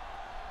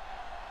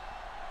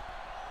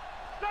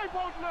 Stay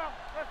posted now.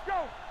 Let's go.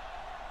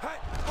 Hut.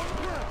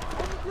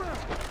 On the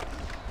ground.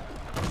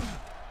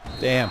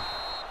 Damn.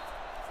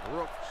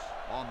 Brooks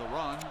on the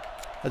run.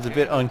 That's a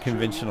bit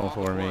unconventional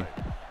for me.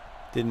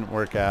 Didn't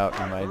work out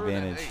in my 3rd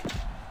and advantage. 8.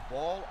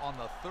 Ball on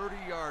the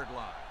 30-yard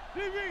line.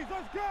 DBs,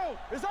 let's go.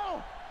 It's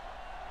on.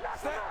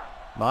 Set.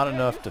 Not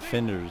enough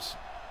defenders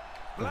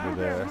over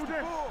there. Make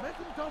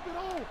him dump it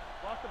on.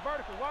 Watch the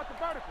vertical.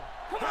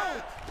 Come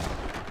on.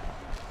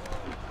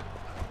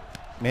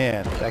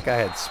 Man, that guy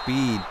had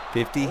speed.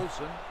 50.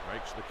 Olsen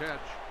makes the catch.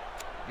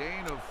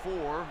 Gain of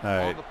 4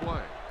 right. on the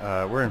play.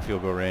 We're in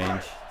field goal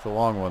range. It's a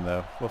long one,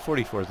 though. Well,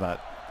 44 is not.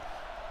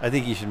 I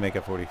think you should make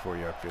a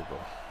 44-yard field goal.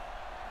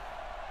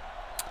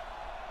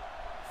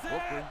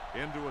 Booker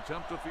in to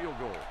attempt a field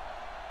goal.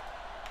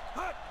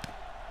 Hut.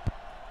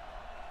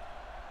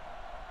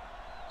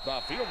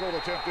 The field goal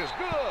attempt is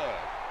good.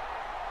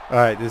 All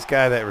right, this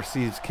guy that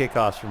receives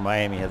kickoffs from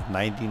Miami has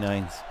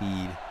 99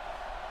 speed.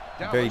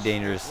 Very Dallas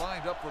dangerous. is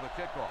lined up for the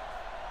kickoff.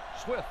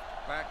 Swift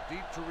back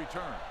deep to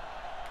return.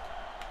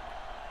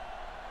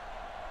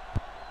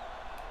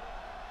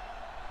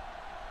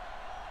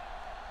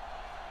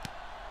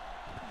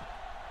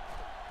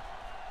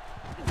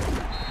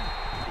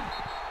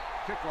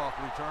 Kickoff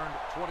returned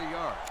 20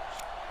 yards.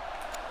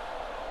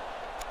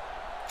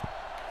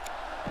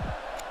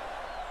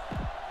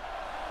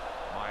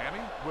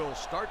 Miami will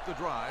start the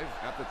drive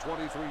at the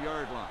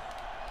 23-yard line.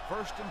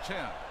 1st and 10.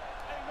 Ain't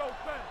no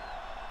thing.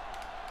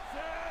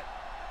 Set.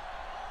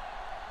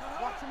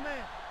 Watch your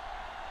man.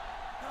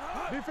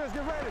 Defense,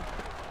 get ready.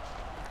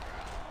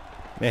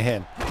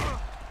 Man,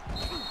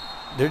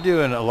 they're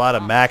doing a lot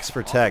of max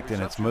protect,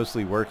 and it's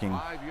mostly working.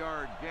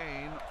 5-yard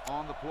gain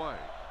on the play.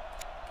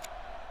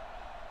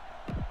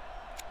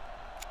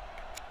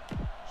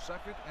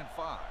 2nd and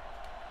 5.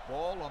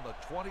 Ball on the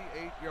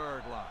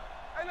 28-yard line.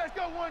 Hey, let's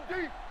go one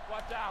deep.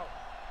 Watch out.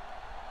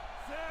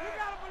 Set. You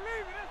gotta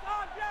believe it. It's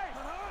RJ.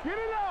 Get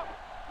it up.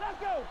 Let's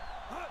go.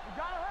 You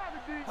gotta have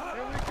it, D.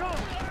 Here we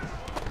come.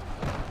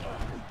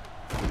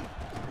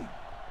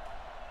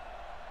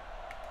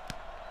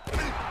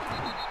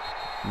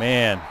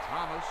 Man,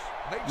 Thomas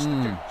makes the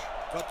catch.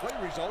 The play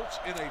results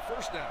in a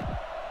first down.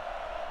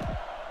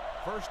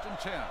 1st and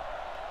 10.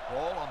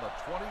 Ball on the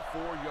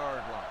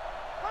 24-yard line.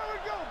 Here we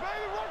go,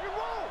 baby. Rock and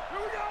roll. Here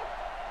we go.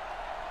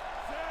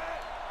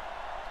 Set.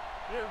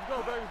 Here we go,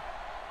 baby.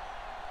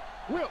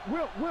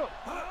 Will.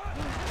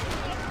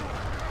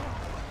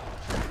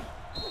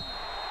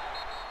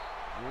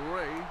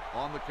 Ray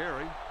on the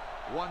carry.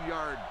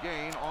 1-yard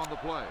gain on the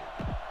play.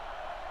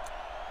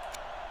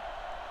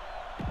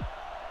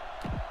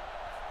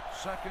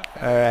 2nd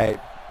and all right.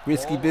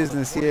 Risky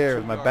business here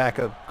with my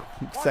backup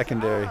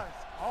secondary.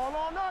 All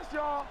on us,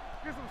 y'all.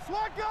 Get some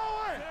slack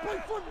going.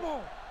 Play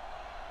football.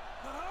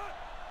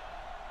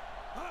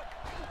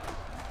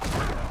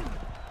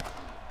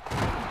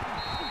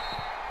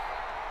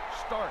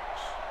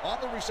 On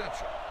the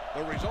reception,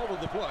 the result of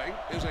the play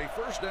is a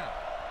first down.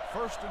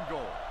 First and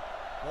goal.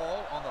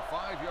 Ball on the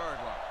 5-yard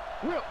line.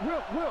 Will.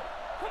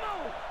 Come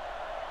on.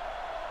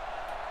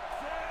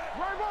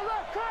 Right ball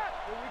left, cut.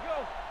 Here we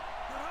go.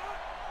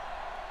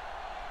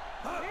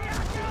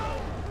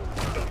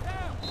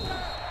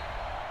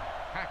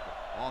 Hackett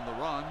on the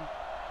run.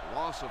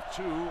 Loss of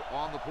 2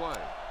 on the play.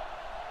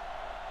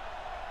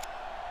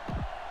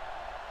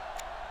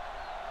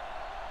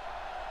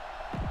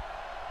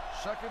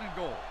 Second and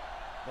goal.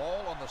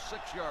 Ball on the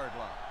 6-yard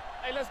line.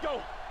 Hey, let's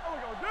go. There we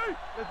go, D.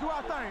 Let's do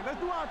our thing. Watch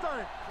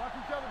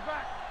each other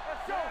back.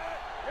 Let's go.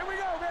 Here we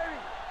go, baby.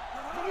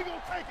 So we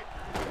gonna take it.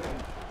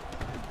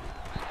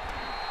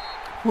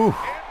 Whew.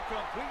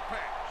 Incomplete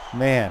pass.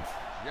 Man.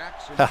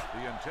 Jackson, Ha. the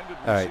intended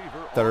All right,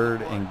 receiver.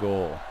 third and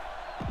goal.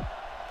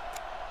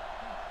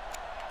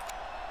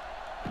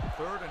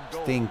 Third and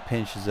goal. Sting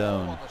pinch Ball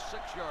zone. on the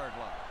 6-yard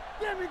line.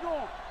 Get me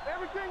going.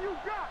 Everything you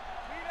got.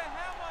 Need a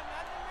hammer,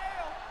 not the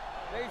nail.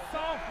 They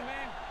soft,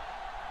 man.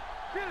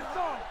 Get it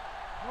soft.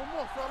 No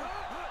more, fella.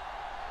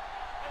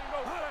 Ain't no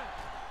thing.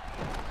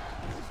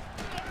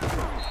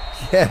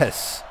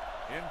 Yes.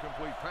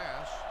 Incomplete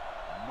pass.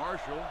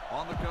 Marshall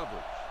on the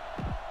coverage.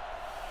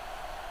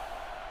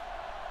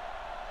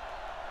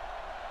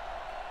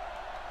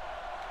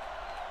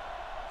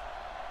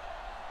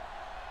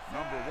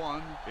 Number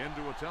 1 in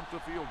to attempt a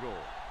field goal.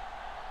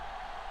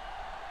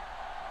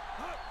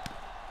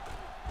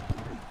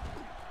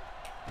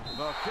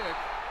 The kick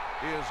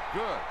is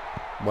good.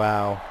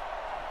 Wow.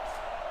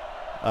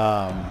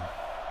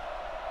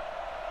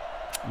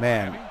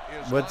 Man,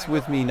 what's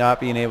with me not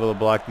being able to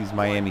block these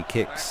Miami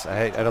kicks?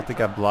 I don't think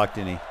I've blocked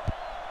any.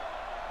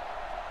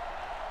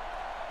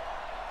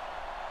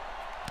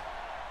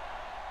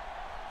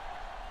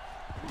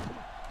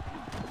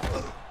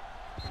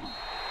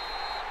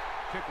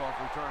 Kickoff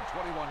return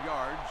 21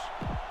 yards.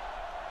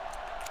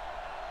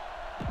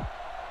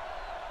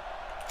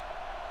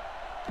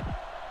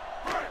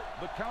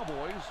 The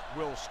Cowboys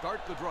will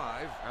start the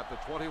drive at the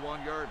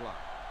 21-yard line.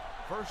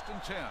 First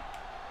and 10.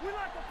 We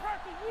like to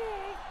practice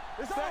rules.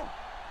 It's So, set.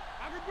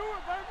 I can do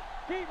it,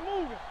 baby. Keep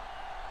moving.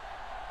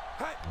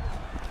 Hey,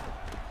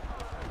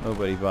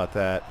 Nobody bought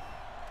that.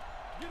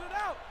 get it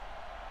out.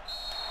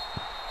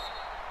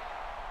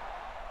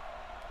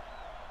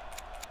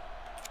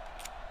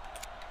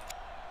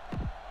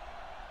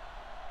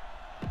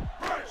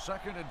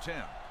 Second and 10.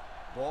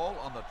 Ball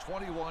on the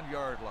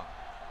 21-yard line.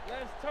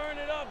 Let's turn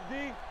it up, D.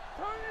 Turn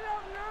it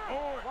up now.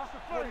 Orange, Watch the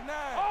play.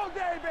 49. All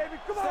day, baby.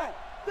 Come on. Set.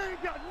 They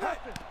ain't got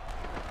nothing.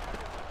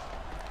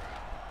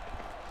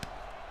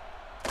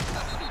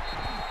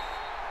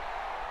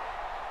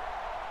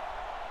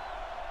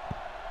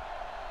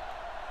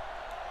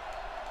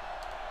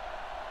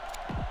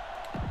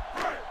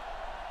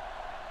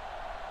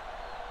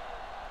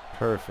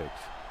 Perfect.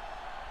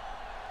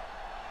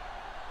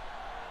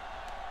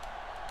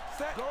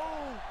 Set. Go.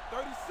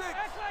 36.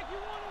 Act like you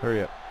want to.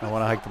 Hurry up. I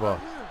want to hike the ball.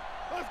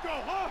 Let's go,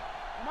 huh?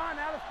 Come on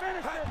now, let's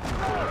finish it.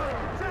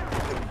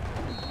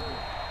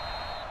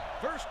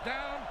 First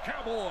down,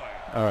 Cowboy.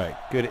 All right.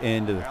 Good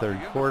end to the At third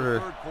end of quarter. the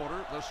third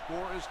quarter, the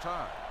score is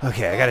tied.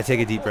 Okay, I got to take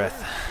a deep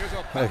breath. Is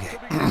about Okay. to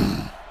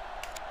begin.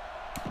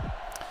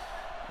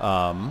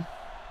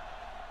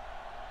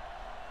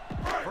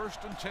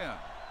 First and 10.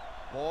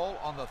 Ball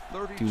on the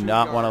 32. Do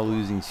not want a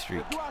losing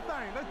streak. Let's do our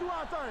thing. Let's do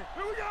our thing.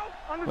 Here we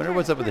go. Wonder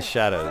what's up with the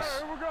shadows.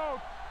 Here we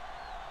go.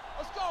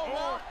 Let's go,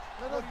 man.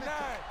 Let us get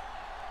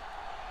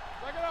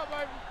Back it up,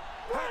 baby.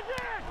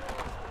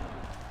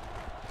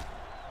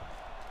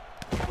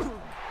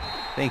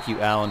 Thank you,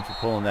 Allen, for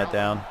pulling that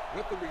down.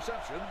 With the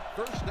reception,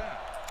 first down.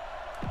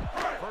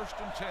 First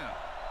and 10.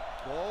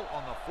 Ball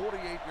on the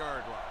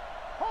 48-yard line.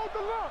 Hold the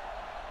look.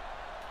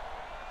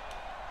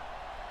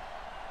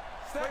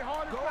 Stay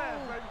hard and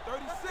fast, baby.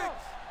 36.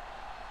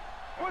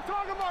 We're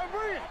talking about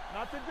brilliant.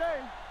 Not today.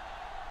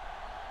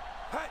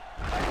 Hey.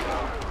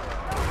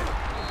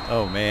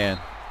 Oh, man.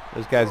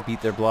 Those guys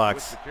beat their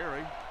blocks. With the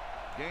carry.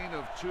 Gain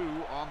of 2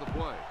 on the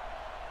play.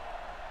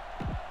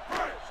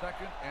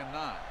 Second and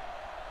 9.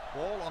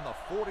 Ball on the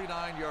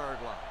 49-yard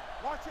line.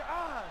 Watch your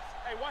eyes.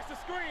 Hey, watch the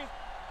screen.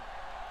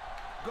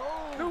 Go.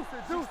 Deuce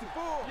it.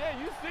 Yeah,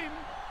 you see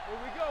me. Here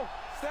we go.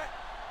 Set.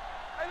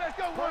 Hey, let's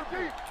go. One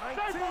deep.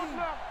 Stay close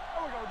now.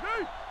 There we go.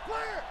 Deep.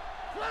 Clear.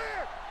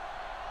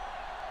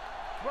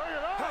 Bring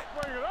it up.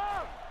 Bring it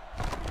up.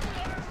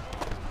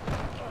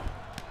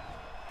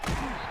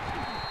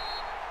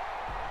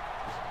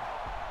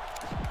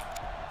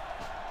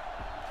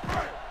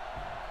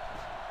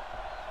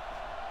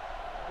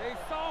 They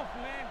soft,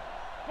 man.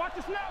 Watch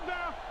the snap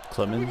down.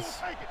 Clemens.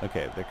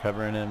 Okay, they're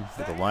covering him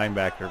with a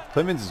linebacker.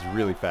 Clemens is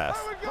really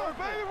fast. There we go,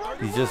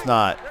 baby. He's just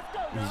not.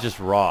 He's just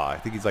raw. I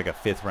think he's like a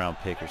 5th-round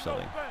pick or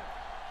something.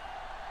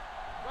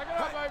 Back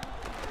it up, baby.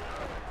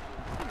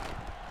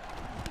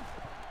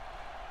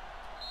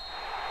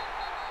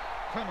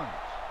 Clemens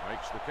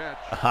makes the catch.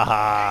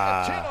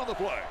 Ha 10 on the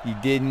play. You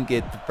didn't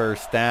get the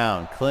first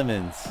down.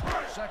 Clemens.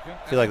 Second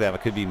I feel like that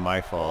could be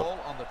my fault. ball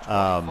on the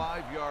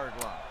 25-yard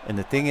line. And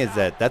the thing is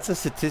that's a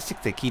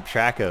statistic they keep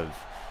track of.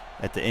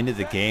 at the end of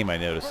the game, I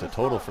noticed the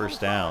total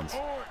first downs.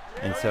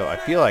 And so I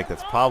feel like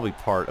that's probably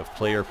part of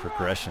player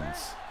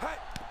progressions.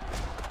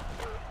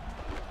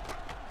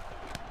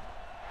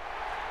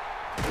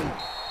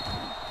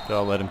 So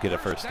I'll let him get a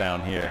first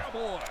down here.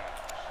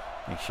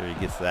 Make sure he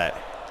gets that.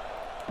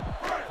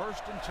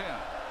 1st and 10.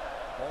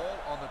 Ball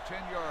on the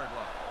 10-yard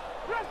line.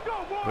 Let's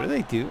go, boys. What do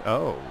they do?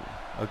 Oh,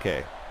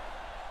 okay.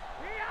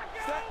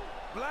 Set.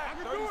 Black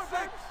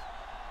 36.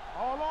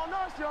 All on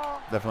us, y'all.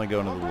 Definitely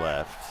going to the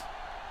left.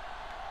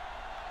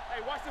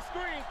 Hey, watch the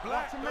screen.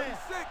 Black Watch your man.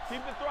 36.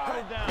 Keep the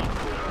throttle down.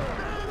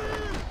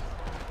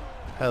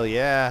 Hell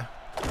yeah.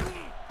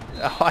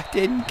 Oh, I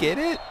didn't get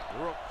it.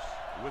 Brooks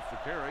with the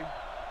carry.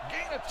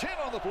 Gain of 10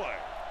 on the play.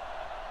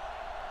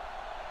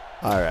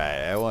 All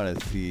right, I want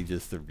to see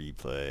just the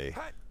replay.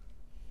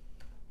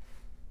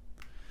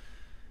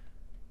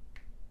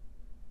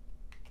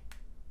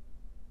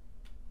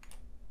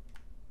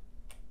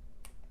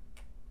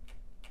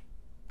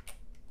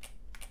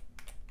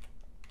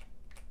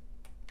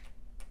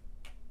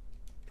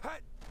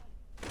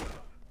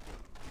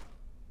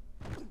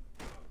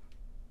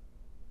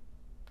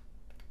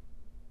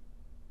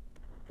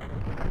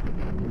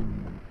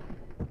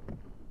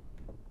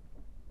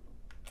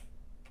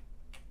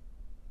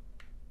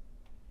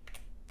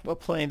 What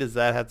plane does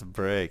that have to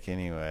break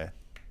anyway?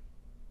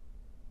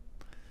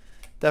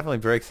 Definitely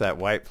breaks that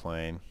white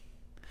plane.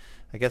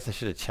 I guess I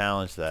should have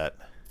challenged that.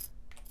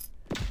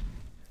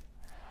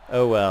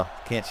 Oh well,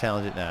 can't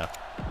challenge it now.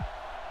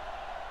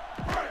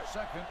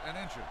 2nd and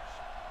inches.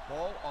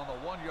 Ball on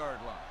the 1-yard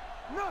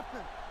line.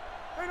 Nothing.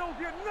 They don't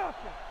get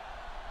nothing.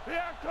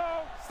 Here I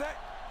come. Set.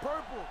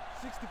 Purple.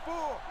 64.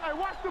 Hey,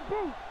 watch the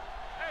boot.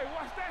 Hey,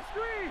 watch that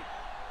screen.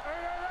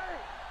 Hey.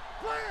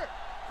 Clear.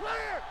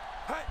 Clear.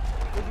 Hey.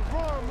 It's a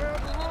run, man.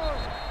 It's a run.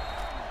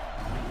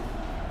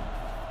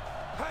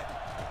 Hey.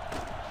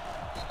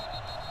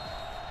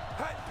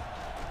 Hey.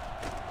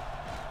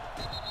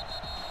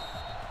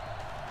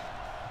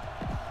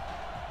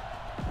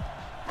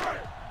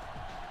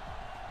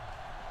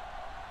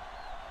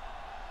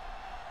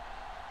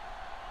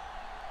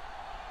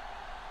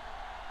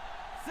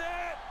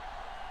 Set.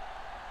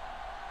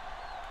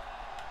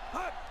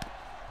 Hut.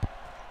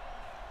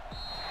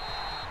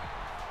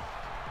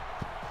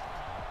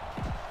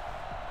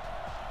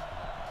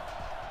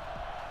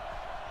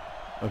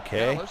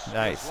 Okay, Dallas is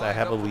nice. I lined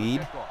have a up for the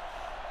lead. kickoff.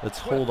 Let's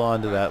Swift hold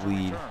on to back that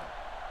lead. return.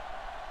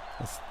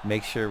 Let's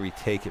make sure we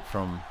take it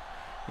from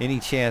any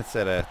chance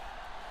at a...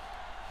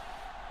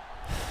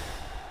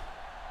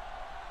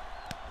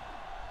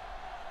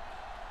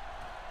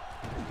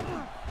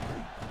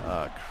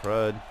 Ah,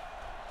 crud.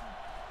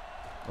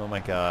 Oh my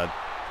god.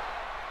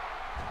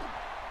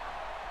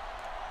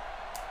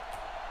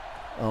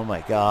 Oh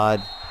my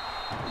god.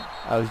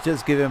 I was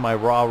just giving my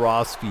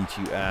rah-rah speech,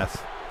 you ass.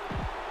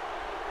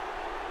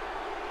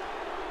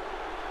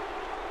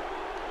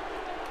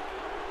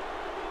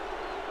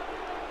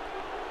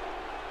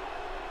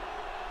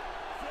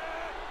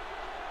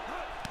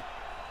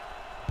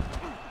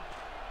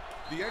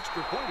 The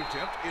extra point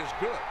attempt is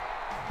good.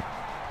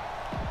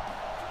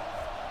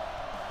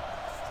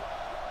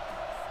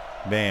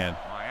 Man,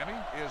 Miami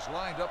is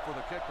lined up for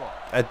the kickoff.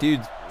 that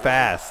dude's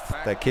fast.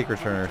 That kick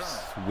returner,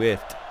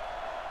 swift.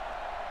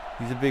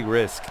 He's a big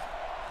risk. I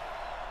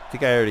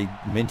think I already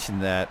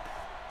mentioned that.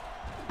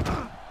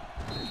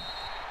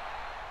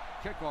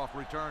 Kickoff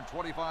return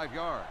 25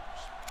 yards.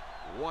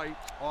 White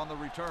on the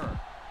return.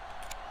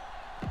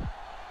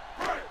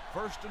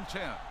 1st and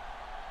 10.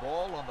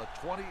 Ball on the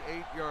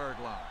 28-yard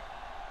line.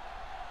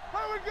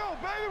 Here we go,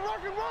 baby.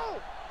 Rock and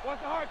roll. Watch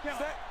the hard count.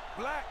 Set.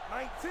 Black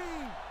 19.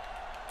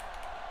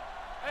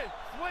 Hey,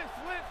 switch.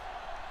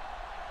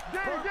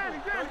 Danny.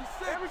 36.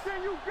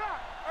 Everything you got.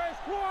 Hey,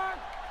 squad.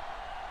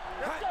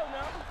 Let's go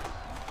now.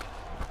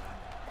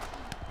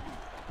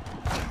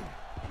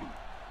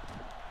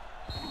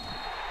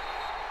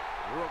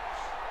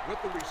 Brooks with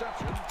the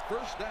reception.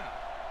 1st down.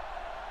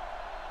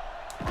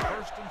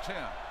 1st and 10.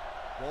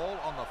 Ball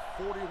on the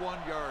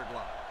 41-yard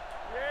line.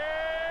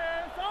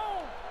 Yeah, it's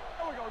on.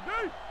 There we go,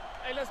 D.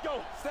 Hey, let's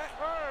go. Set.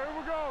 Hey, here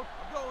we go.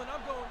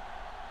 I'm going.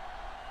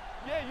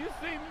 Yeah, you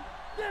see me.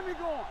 Get me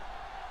going.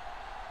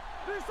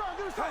 Do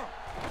something.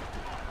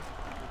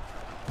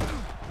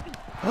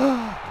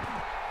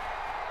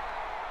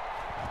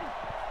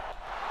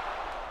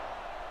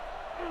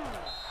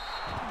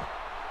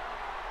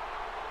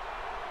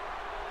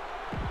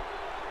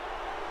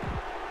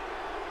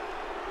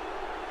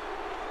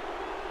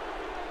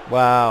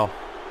 Wow.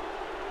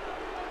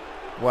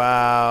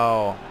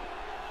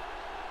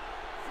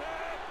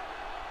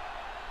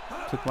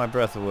 Took my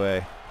breath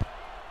away.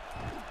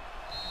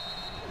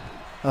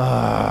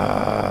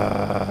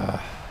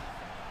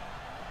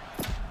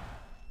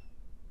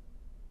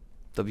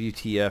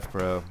 WTF,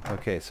 bro.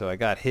 Okay, so I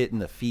got hit in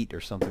the feet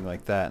or something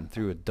like that and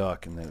threw a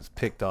duck and then it was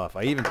picked off.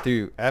 I even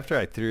threw, after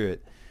I threw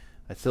it,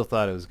 I still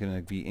thought it was going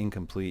to be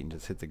incomplete and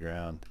just hit the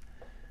ground.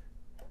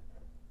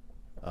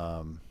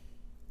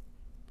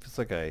 It's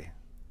like I'm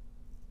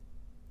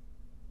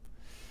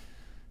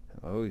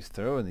always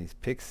throwing these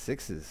pick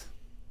sixes.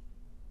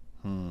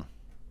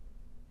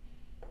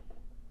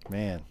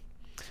 Man,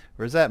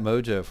 where's that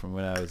mojo from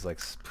when I was like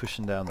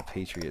pushing down the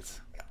Patriots?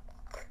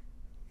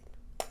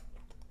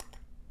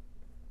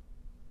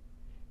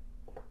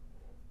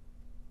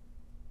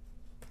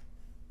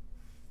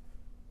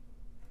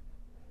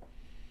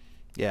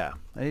 Yeah,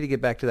 I need to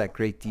get back to that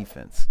great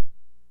defense.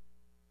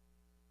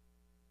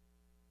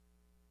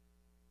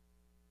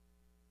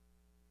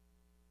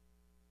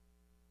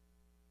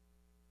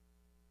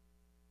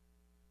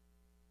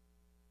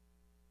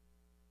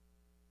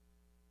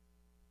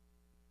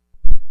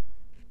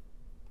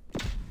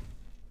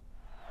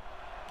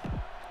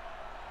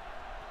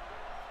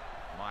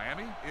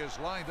 Miami is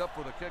lined up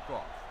for the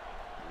kickoff.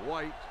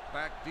 White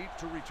back deep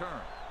to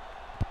return.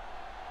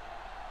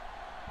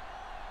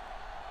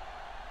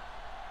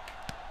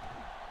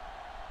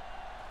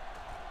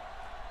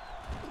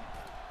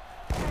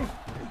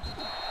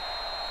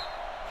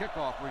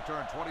 Kickoff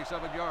return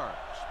 27 yards.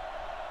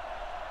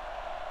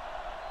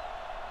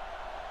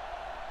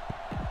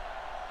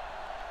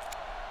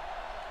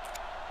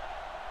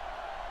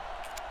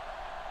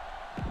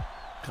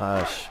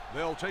 Gosh.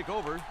 They'll take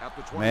over at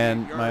the 28-yard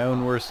Man, my own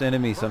line. worst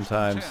enemy First and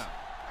sometimes. 10.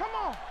 Come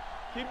on.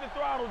 Keep the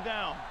throttle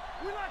down.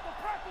 We like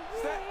a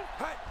practice. Set.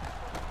 Hut.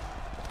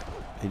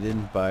 He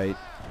didn't bite.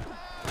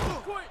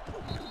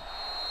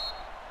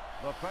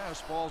 The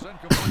pass falls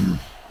incomplete.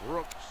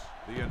 Brooks,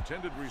 the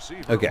intended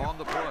receiver, Okay. on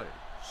the play.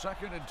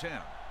 2nd and 10.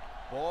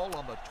 Ball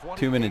on the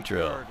 2-minute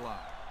drill. 28-yard line.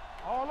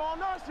 All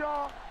on us,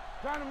 y'all.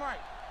 Dynamite.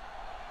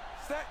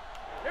 Set.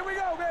 Here we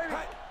go, baby.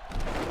 Hut.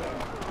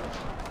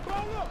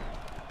 Ball up.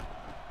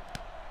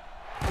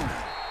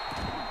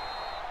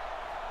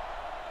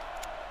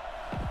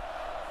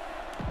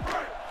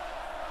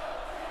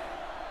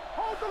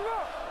 Hold the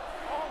look.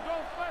 All go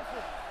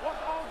special.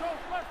 What's all go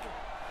special?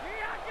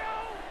 Here I go.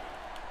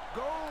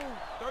 Go.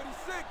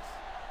 36.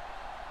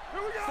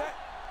 Here we go. Set.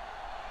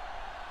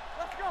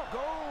 Let's go.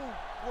 Go.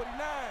 49.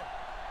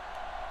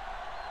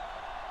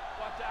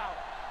 Watch out.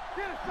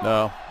 Get it, son.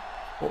 No.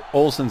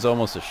 Olsen's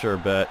almost a sure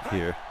bet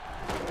here.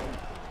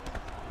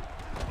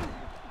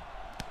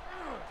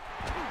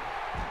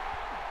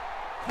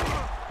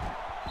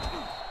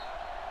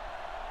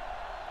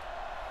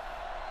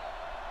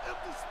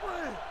 Empty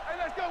spread. Hey,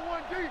 let's go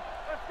one deep.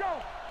 Let's go.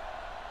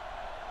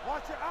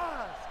 Watch your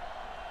eyes.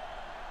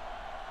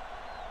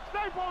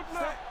 Stay bolted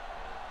Set. up.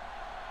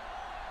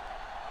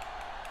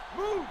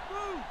 Move,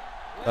 move.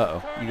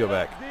 Uh-oh, you go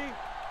back. D.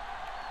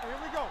 Here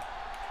we go.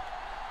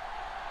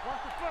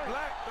 Watch the play.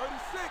 Black.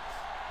 36.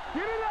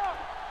 Get it up.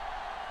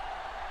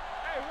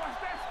 Hey, watch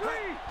that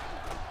screen.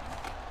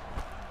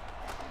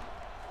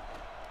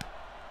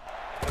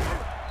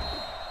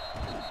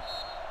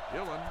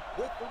 Dillon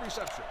with the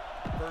reception.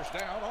 First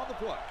down on the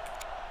play.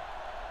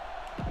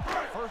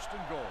 1st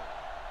and goal.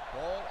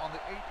 Ball on the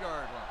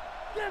 8-yard line.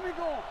 There we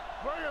go.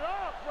 Bring it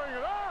up. Bring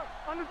it up.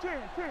 Under 10.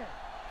 10.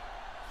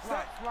 Slide,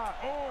 Set. slide.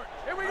 Orange.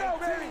 Here we go, 19.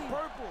 baby.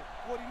 Purple.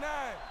 49.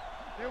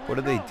 Here we What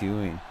are they go.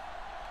 doing?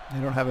 They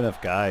don't have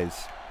enough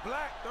guys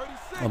Black.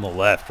 36. on the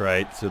left,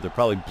 right? So they're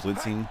probably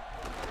blitzing.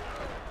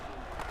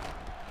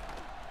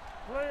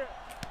 Play it.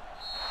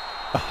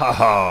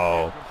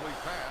 Oh. Complete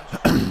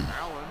pass.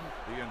 Allen,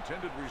 the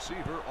intended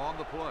receiver, on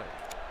the play.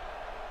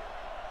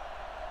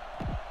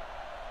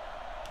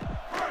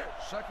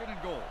 2nd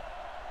and goal.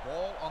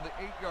 Ball on the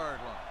 8-yard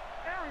line.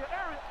 Area.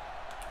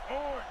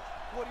 Orange.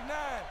 49.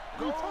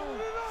 You Go. told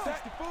it up.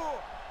 64.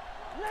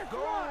 Let's Go.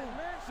 run,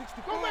 man.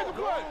 64. Go make a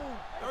Go. play.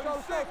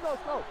 36.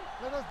 Go.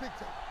 Let us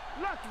dictate.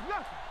 Lucky.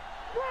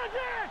 Run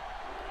again.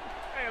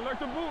 Hey, alert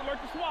the boot, alert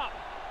the swap.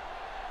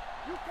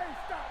 You can't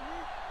stop me.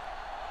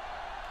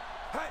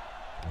 Hut.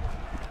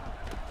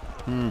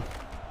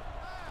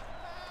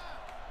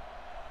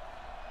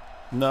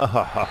 No.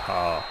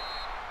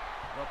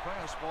 The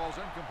pass falls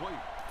incomplete.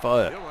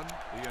 Fuck. Dillon,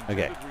 the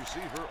Okay. intended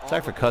receiver, on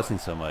Sorry the for play. cussing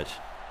so much.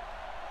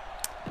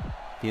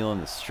 Feeling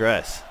the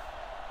stress.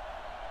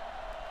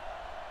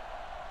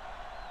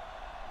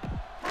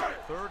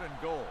 3rd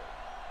and goal.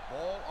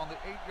 Ball on the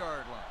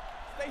 8-yard line.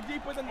 Stay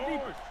deeper than the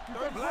Orange. deepest.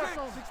 36. press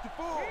on.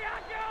 64. Here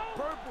I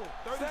go. Purple.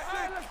 All 36.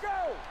 right, let's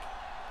go.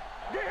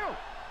 Get him.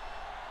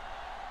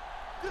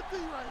 Get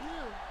thee right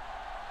here.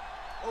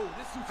 Oh,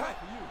 this is too tight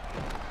for you.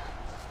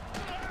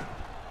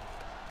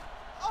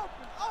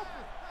 Open.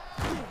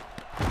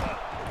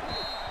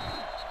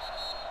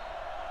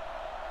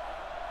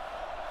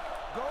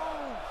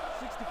 Gold.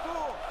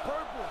 64.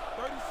 Purple.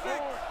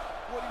 36.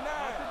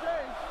 49.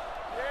 Today.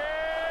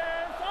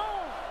 Yeah, it's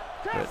on.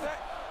 Good. Set.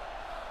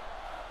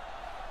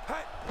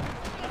 Hut.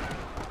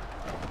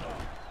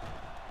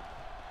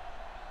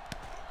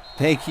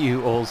 Thank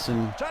you,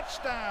 Olsen,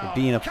 Touchdown. for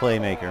being a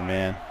playmaker,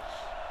 man.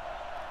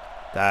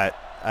 That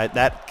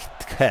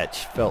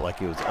catch felt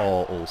like it was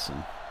all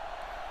Olsen.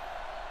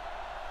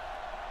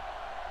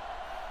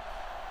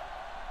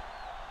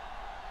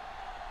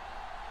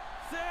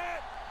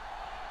 Set.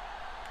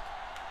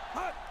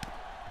 Hut.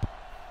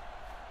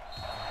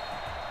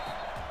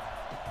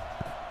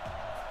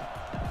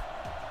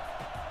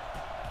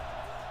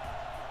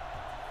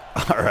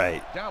 All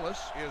right. Dallas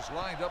is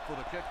lined up for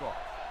the kickoff.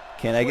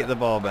 Can I get the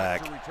ball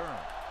Back back? to return.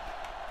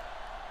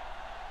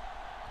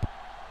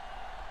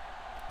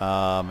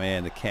 Oh,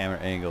 man, the camera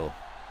angle.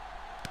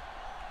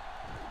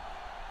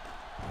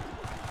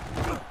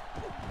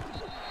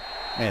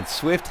 Man,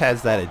 Swift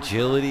has that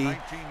agility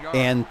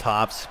and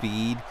top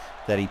speed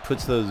that he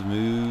puts those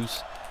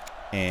moves,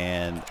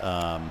 and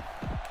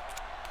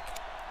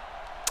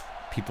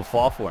people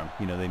fall for him.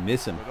 You know, they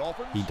miss him.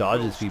 He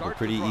dodges people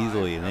pretty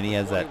easily, and then he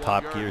has that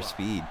top gear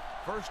speed.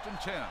 1st and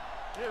 10.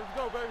 Yeah, let's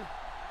go, baby.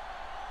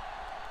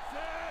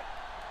 Set.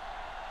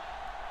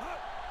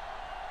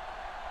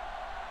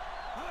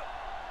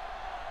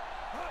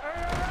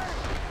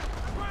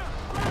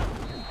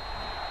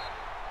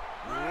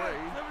 Ray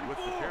with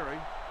the carry.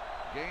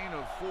 Gain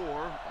of 4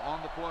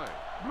 on the play.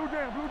 Blue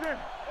jam.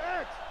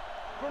 X.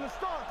 From the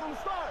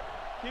start.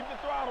 Keep the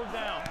throttle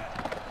down.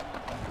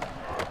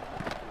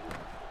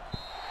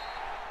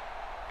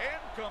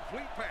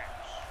 Incomplete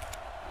pass.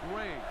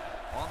 Ray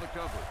on the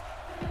coverage.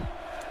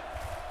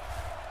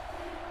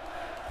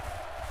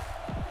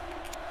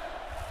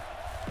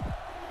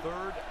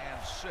 Third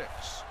and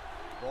 6.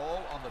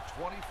 Ball on the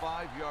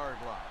 25-yard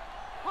line.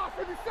 Hot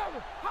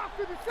 57.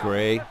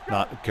 Gray,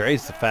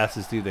 Gray's the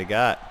fastest dude they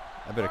got.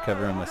 I better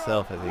cover him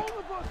myself, I think.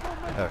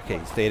 Okay,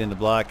 he stayed in the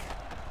block.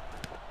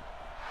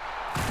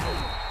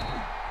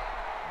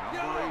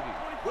 Number 80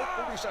 with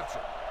the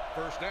reception.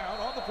 First down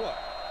on the play.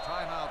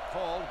 Timeout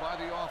called by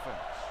the offense.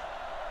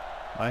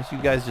 Why don't you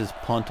guys just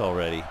punt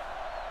already?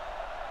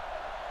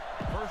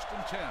 1st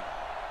and 10.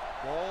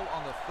 Ball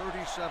on the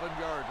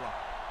 37-yard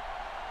line.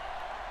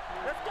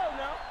 Let's go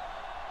now.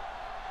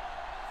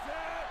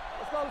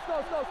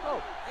 Let's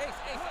go. Ace.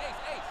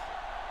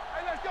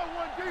 Hey, let's go,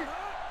 1D.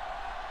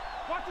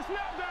 Watch the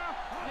snap down.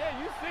 Yeah,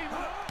 you see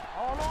me.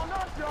 All on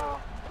us, y'all.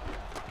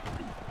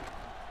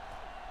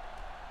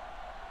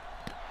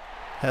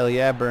 Hell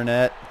yeah,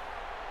 Burnett.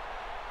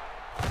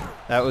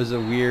 That was a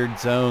weird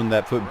zone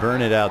that put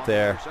Burnett out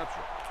there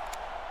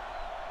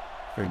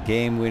for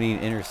game-winning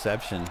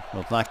interception.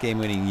 Well, it's not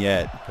game-winning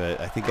yet, but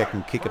I think I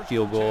can kick a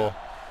field goal,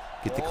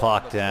 get the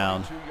clock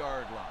down,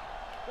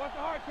 What's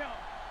the hard count?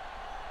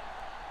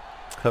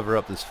 cover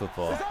up this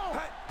football.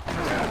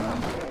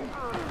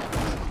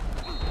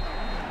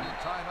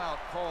 Timeout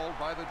called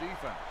by the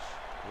defense.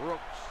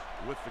 Brooks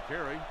with the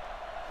carry.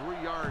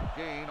 3-yard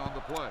gain on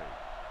the play.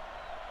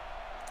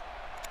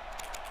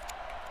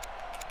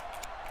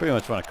 Pretty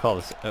much want to call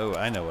this. Oh,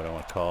 I know what I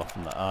want to call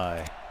from the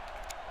eye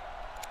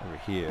over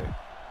here.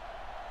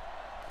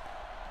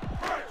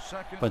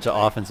 Bunch of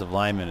offensive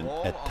linemen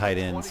at tight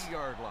ends. Here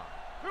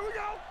we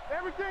go.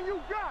 Everything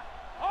you got.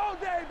 All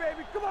day,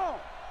 baby. Come on.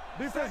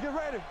 Defense, get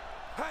ready.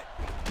 Hey.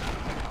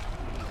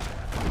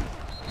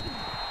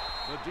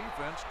 The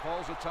defense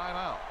calls a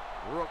timeout.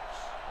 Brooks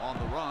on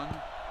the run.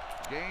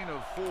 Gain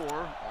of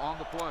 4 on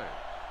the play.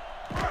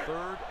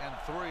 3rd and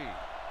 3.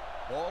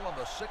 Ball on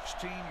the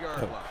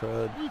 16-yard line.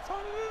 Crud. You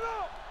turning it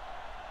up.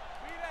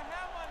 Be the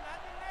hammer, not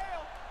the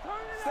nail.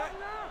 Turn it up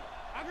now.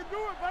 I can do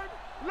it, baby.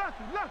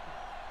 Lucky.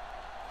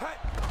 Hey.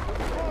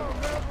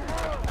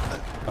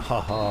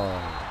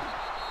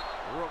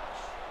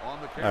 Brooks on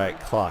the carry. All right,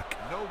 clock.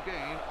 No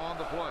gain on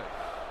the play.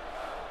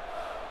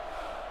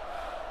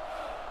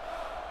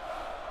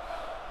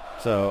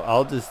 So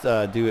I'll just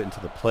do it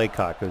until the play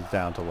clock goes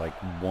down to like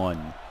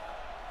 1.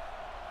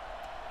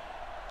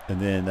 And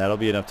then that'll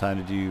be enough time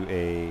to do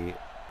a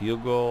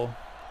field goal.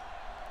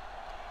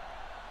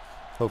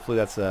 Hopefully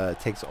that's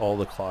takes all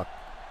the clock.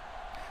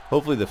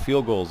 Hopefully the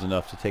field goal is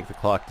enough to take the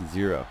clock to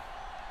 0.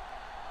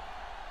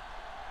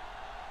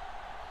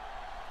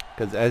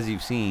 Because as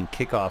you've seen,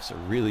 kickoffs are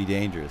really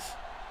dangerous.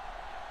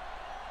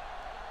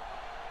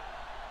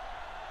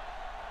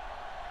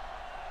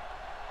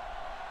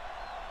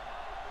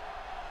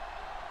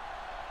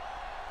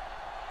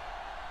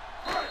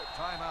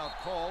 Timeout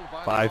called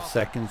by 5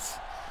 seconds.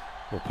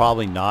 We'll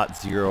probably not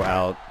 0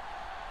 out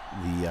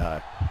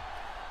the,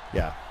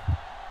 yeah.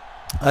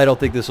 I don't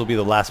think this will be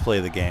the last play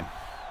of the game,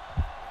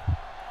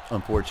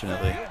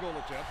 unfortunately. The field goal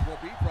attempt will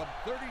be from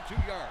 32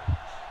 yards.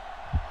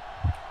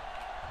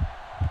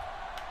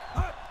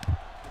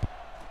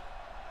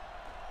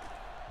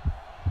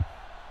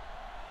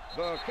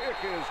 The kick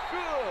is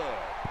good.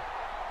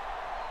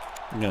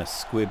 I'm going to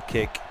squib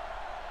kick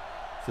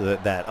so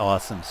that that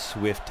awesome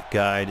Swift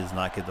guy does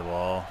not get the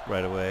ball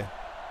right away.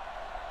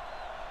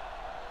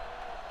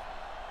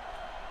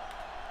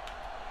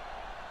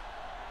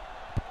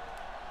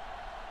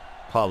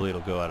 Probably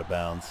it'll go out of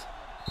bounds.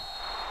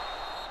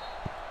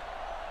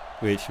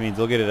 Which means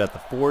they'll get it at the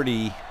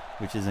 40,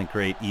 which isn't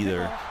great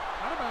either.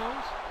 Out of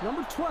bounds.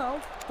 Number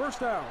 12, first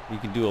down. You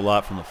can do a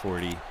lot from the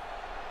 40.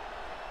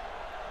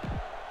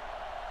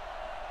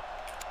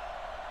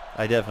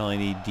 I definitely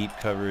need deep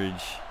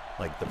coverage,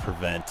 like the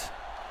prevent.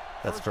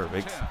 That's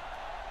perfect.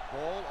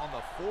 Ball on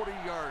the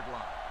 40-yard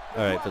line.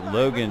 All right, but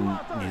Logan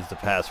needs the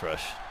pass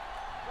rush.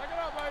 Back it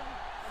up, baby.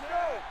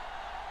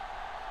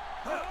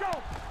 Let's go. Let's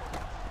go.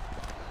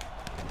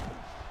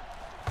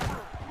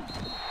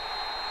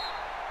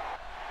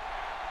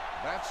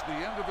 That's the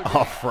end of the game.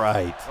 All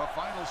right. The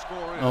final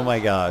score is Oh my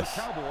gosh.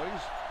 the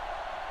Cowboys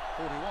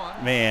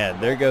 41. Man,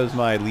 there goes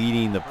my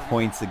leading the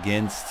points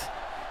against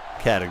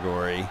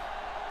category.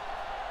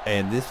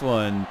 And this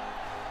one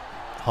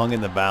hung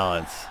in the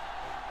balance.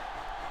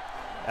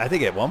 I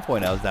think at one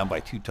point I was down by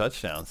 2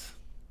 touchdowns.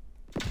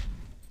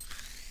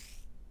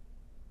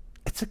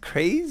 It's a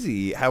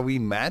crazy how we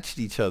matched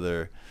each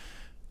other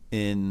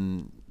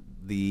in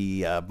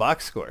the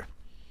box score,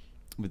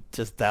 with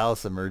just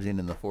Dallas emerging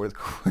in the fourth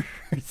quarter,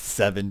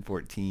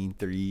 7-14,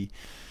 3,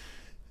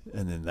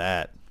 and then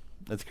that.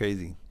 That's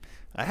crazy.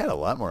 I had a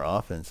lot more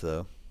offense,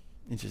 though.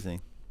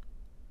 Interesting.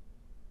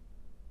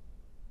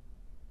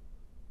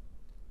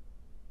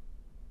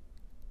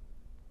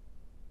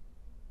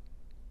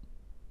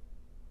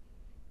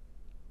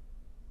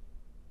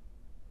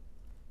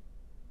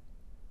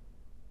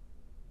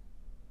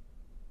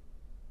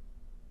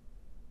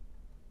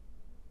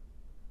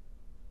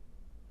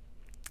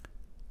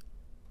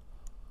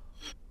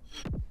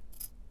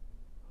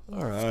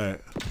 All right.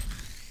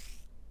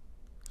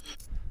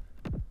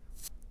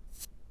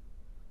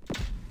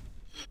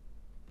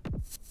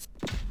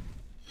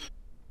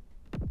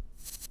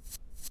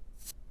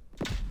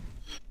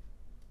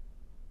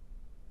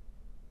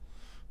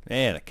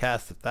 Man, a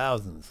cast of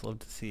thousands. Love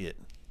to see it.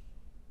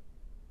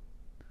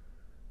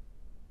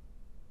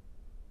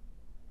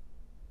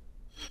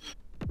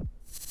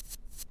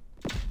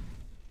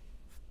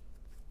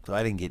 So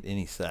I didn't get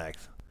any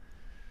sacks.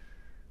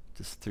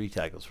 Just 3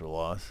 tackles for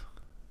loss.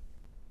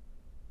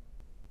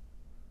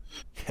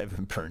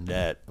 Kevin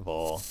Burnett, of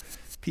all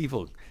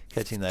people,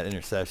 catching that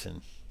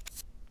interception.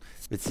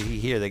 But see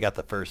here, they got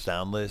the first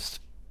down list.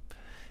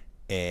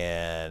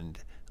 And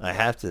I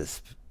have to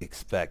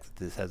expect that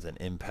this has an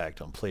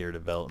impact on player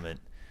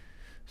development.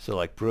 So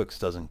like Brooks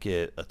doesn't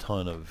get a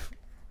ton of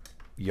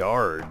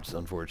yards,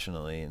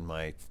 unfortunately, in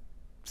my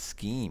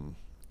scheme.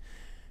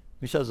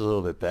 Wish I was a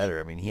little bit better.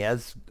 I mean, he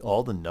has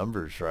all the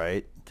numbers,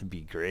 right, to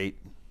be great.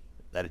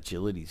 That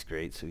agility's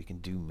great, so he can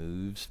do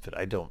moves, but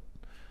I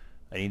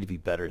need to be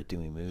better at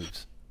doing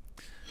moves.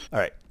 All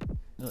right,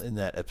 in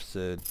that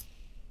episode,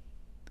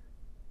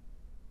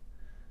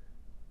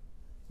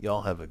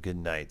 y'all have a good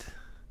night.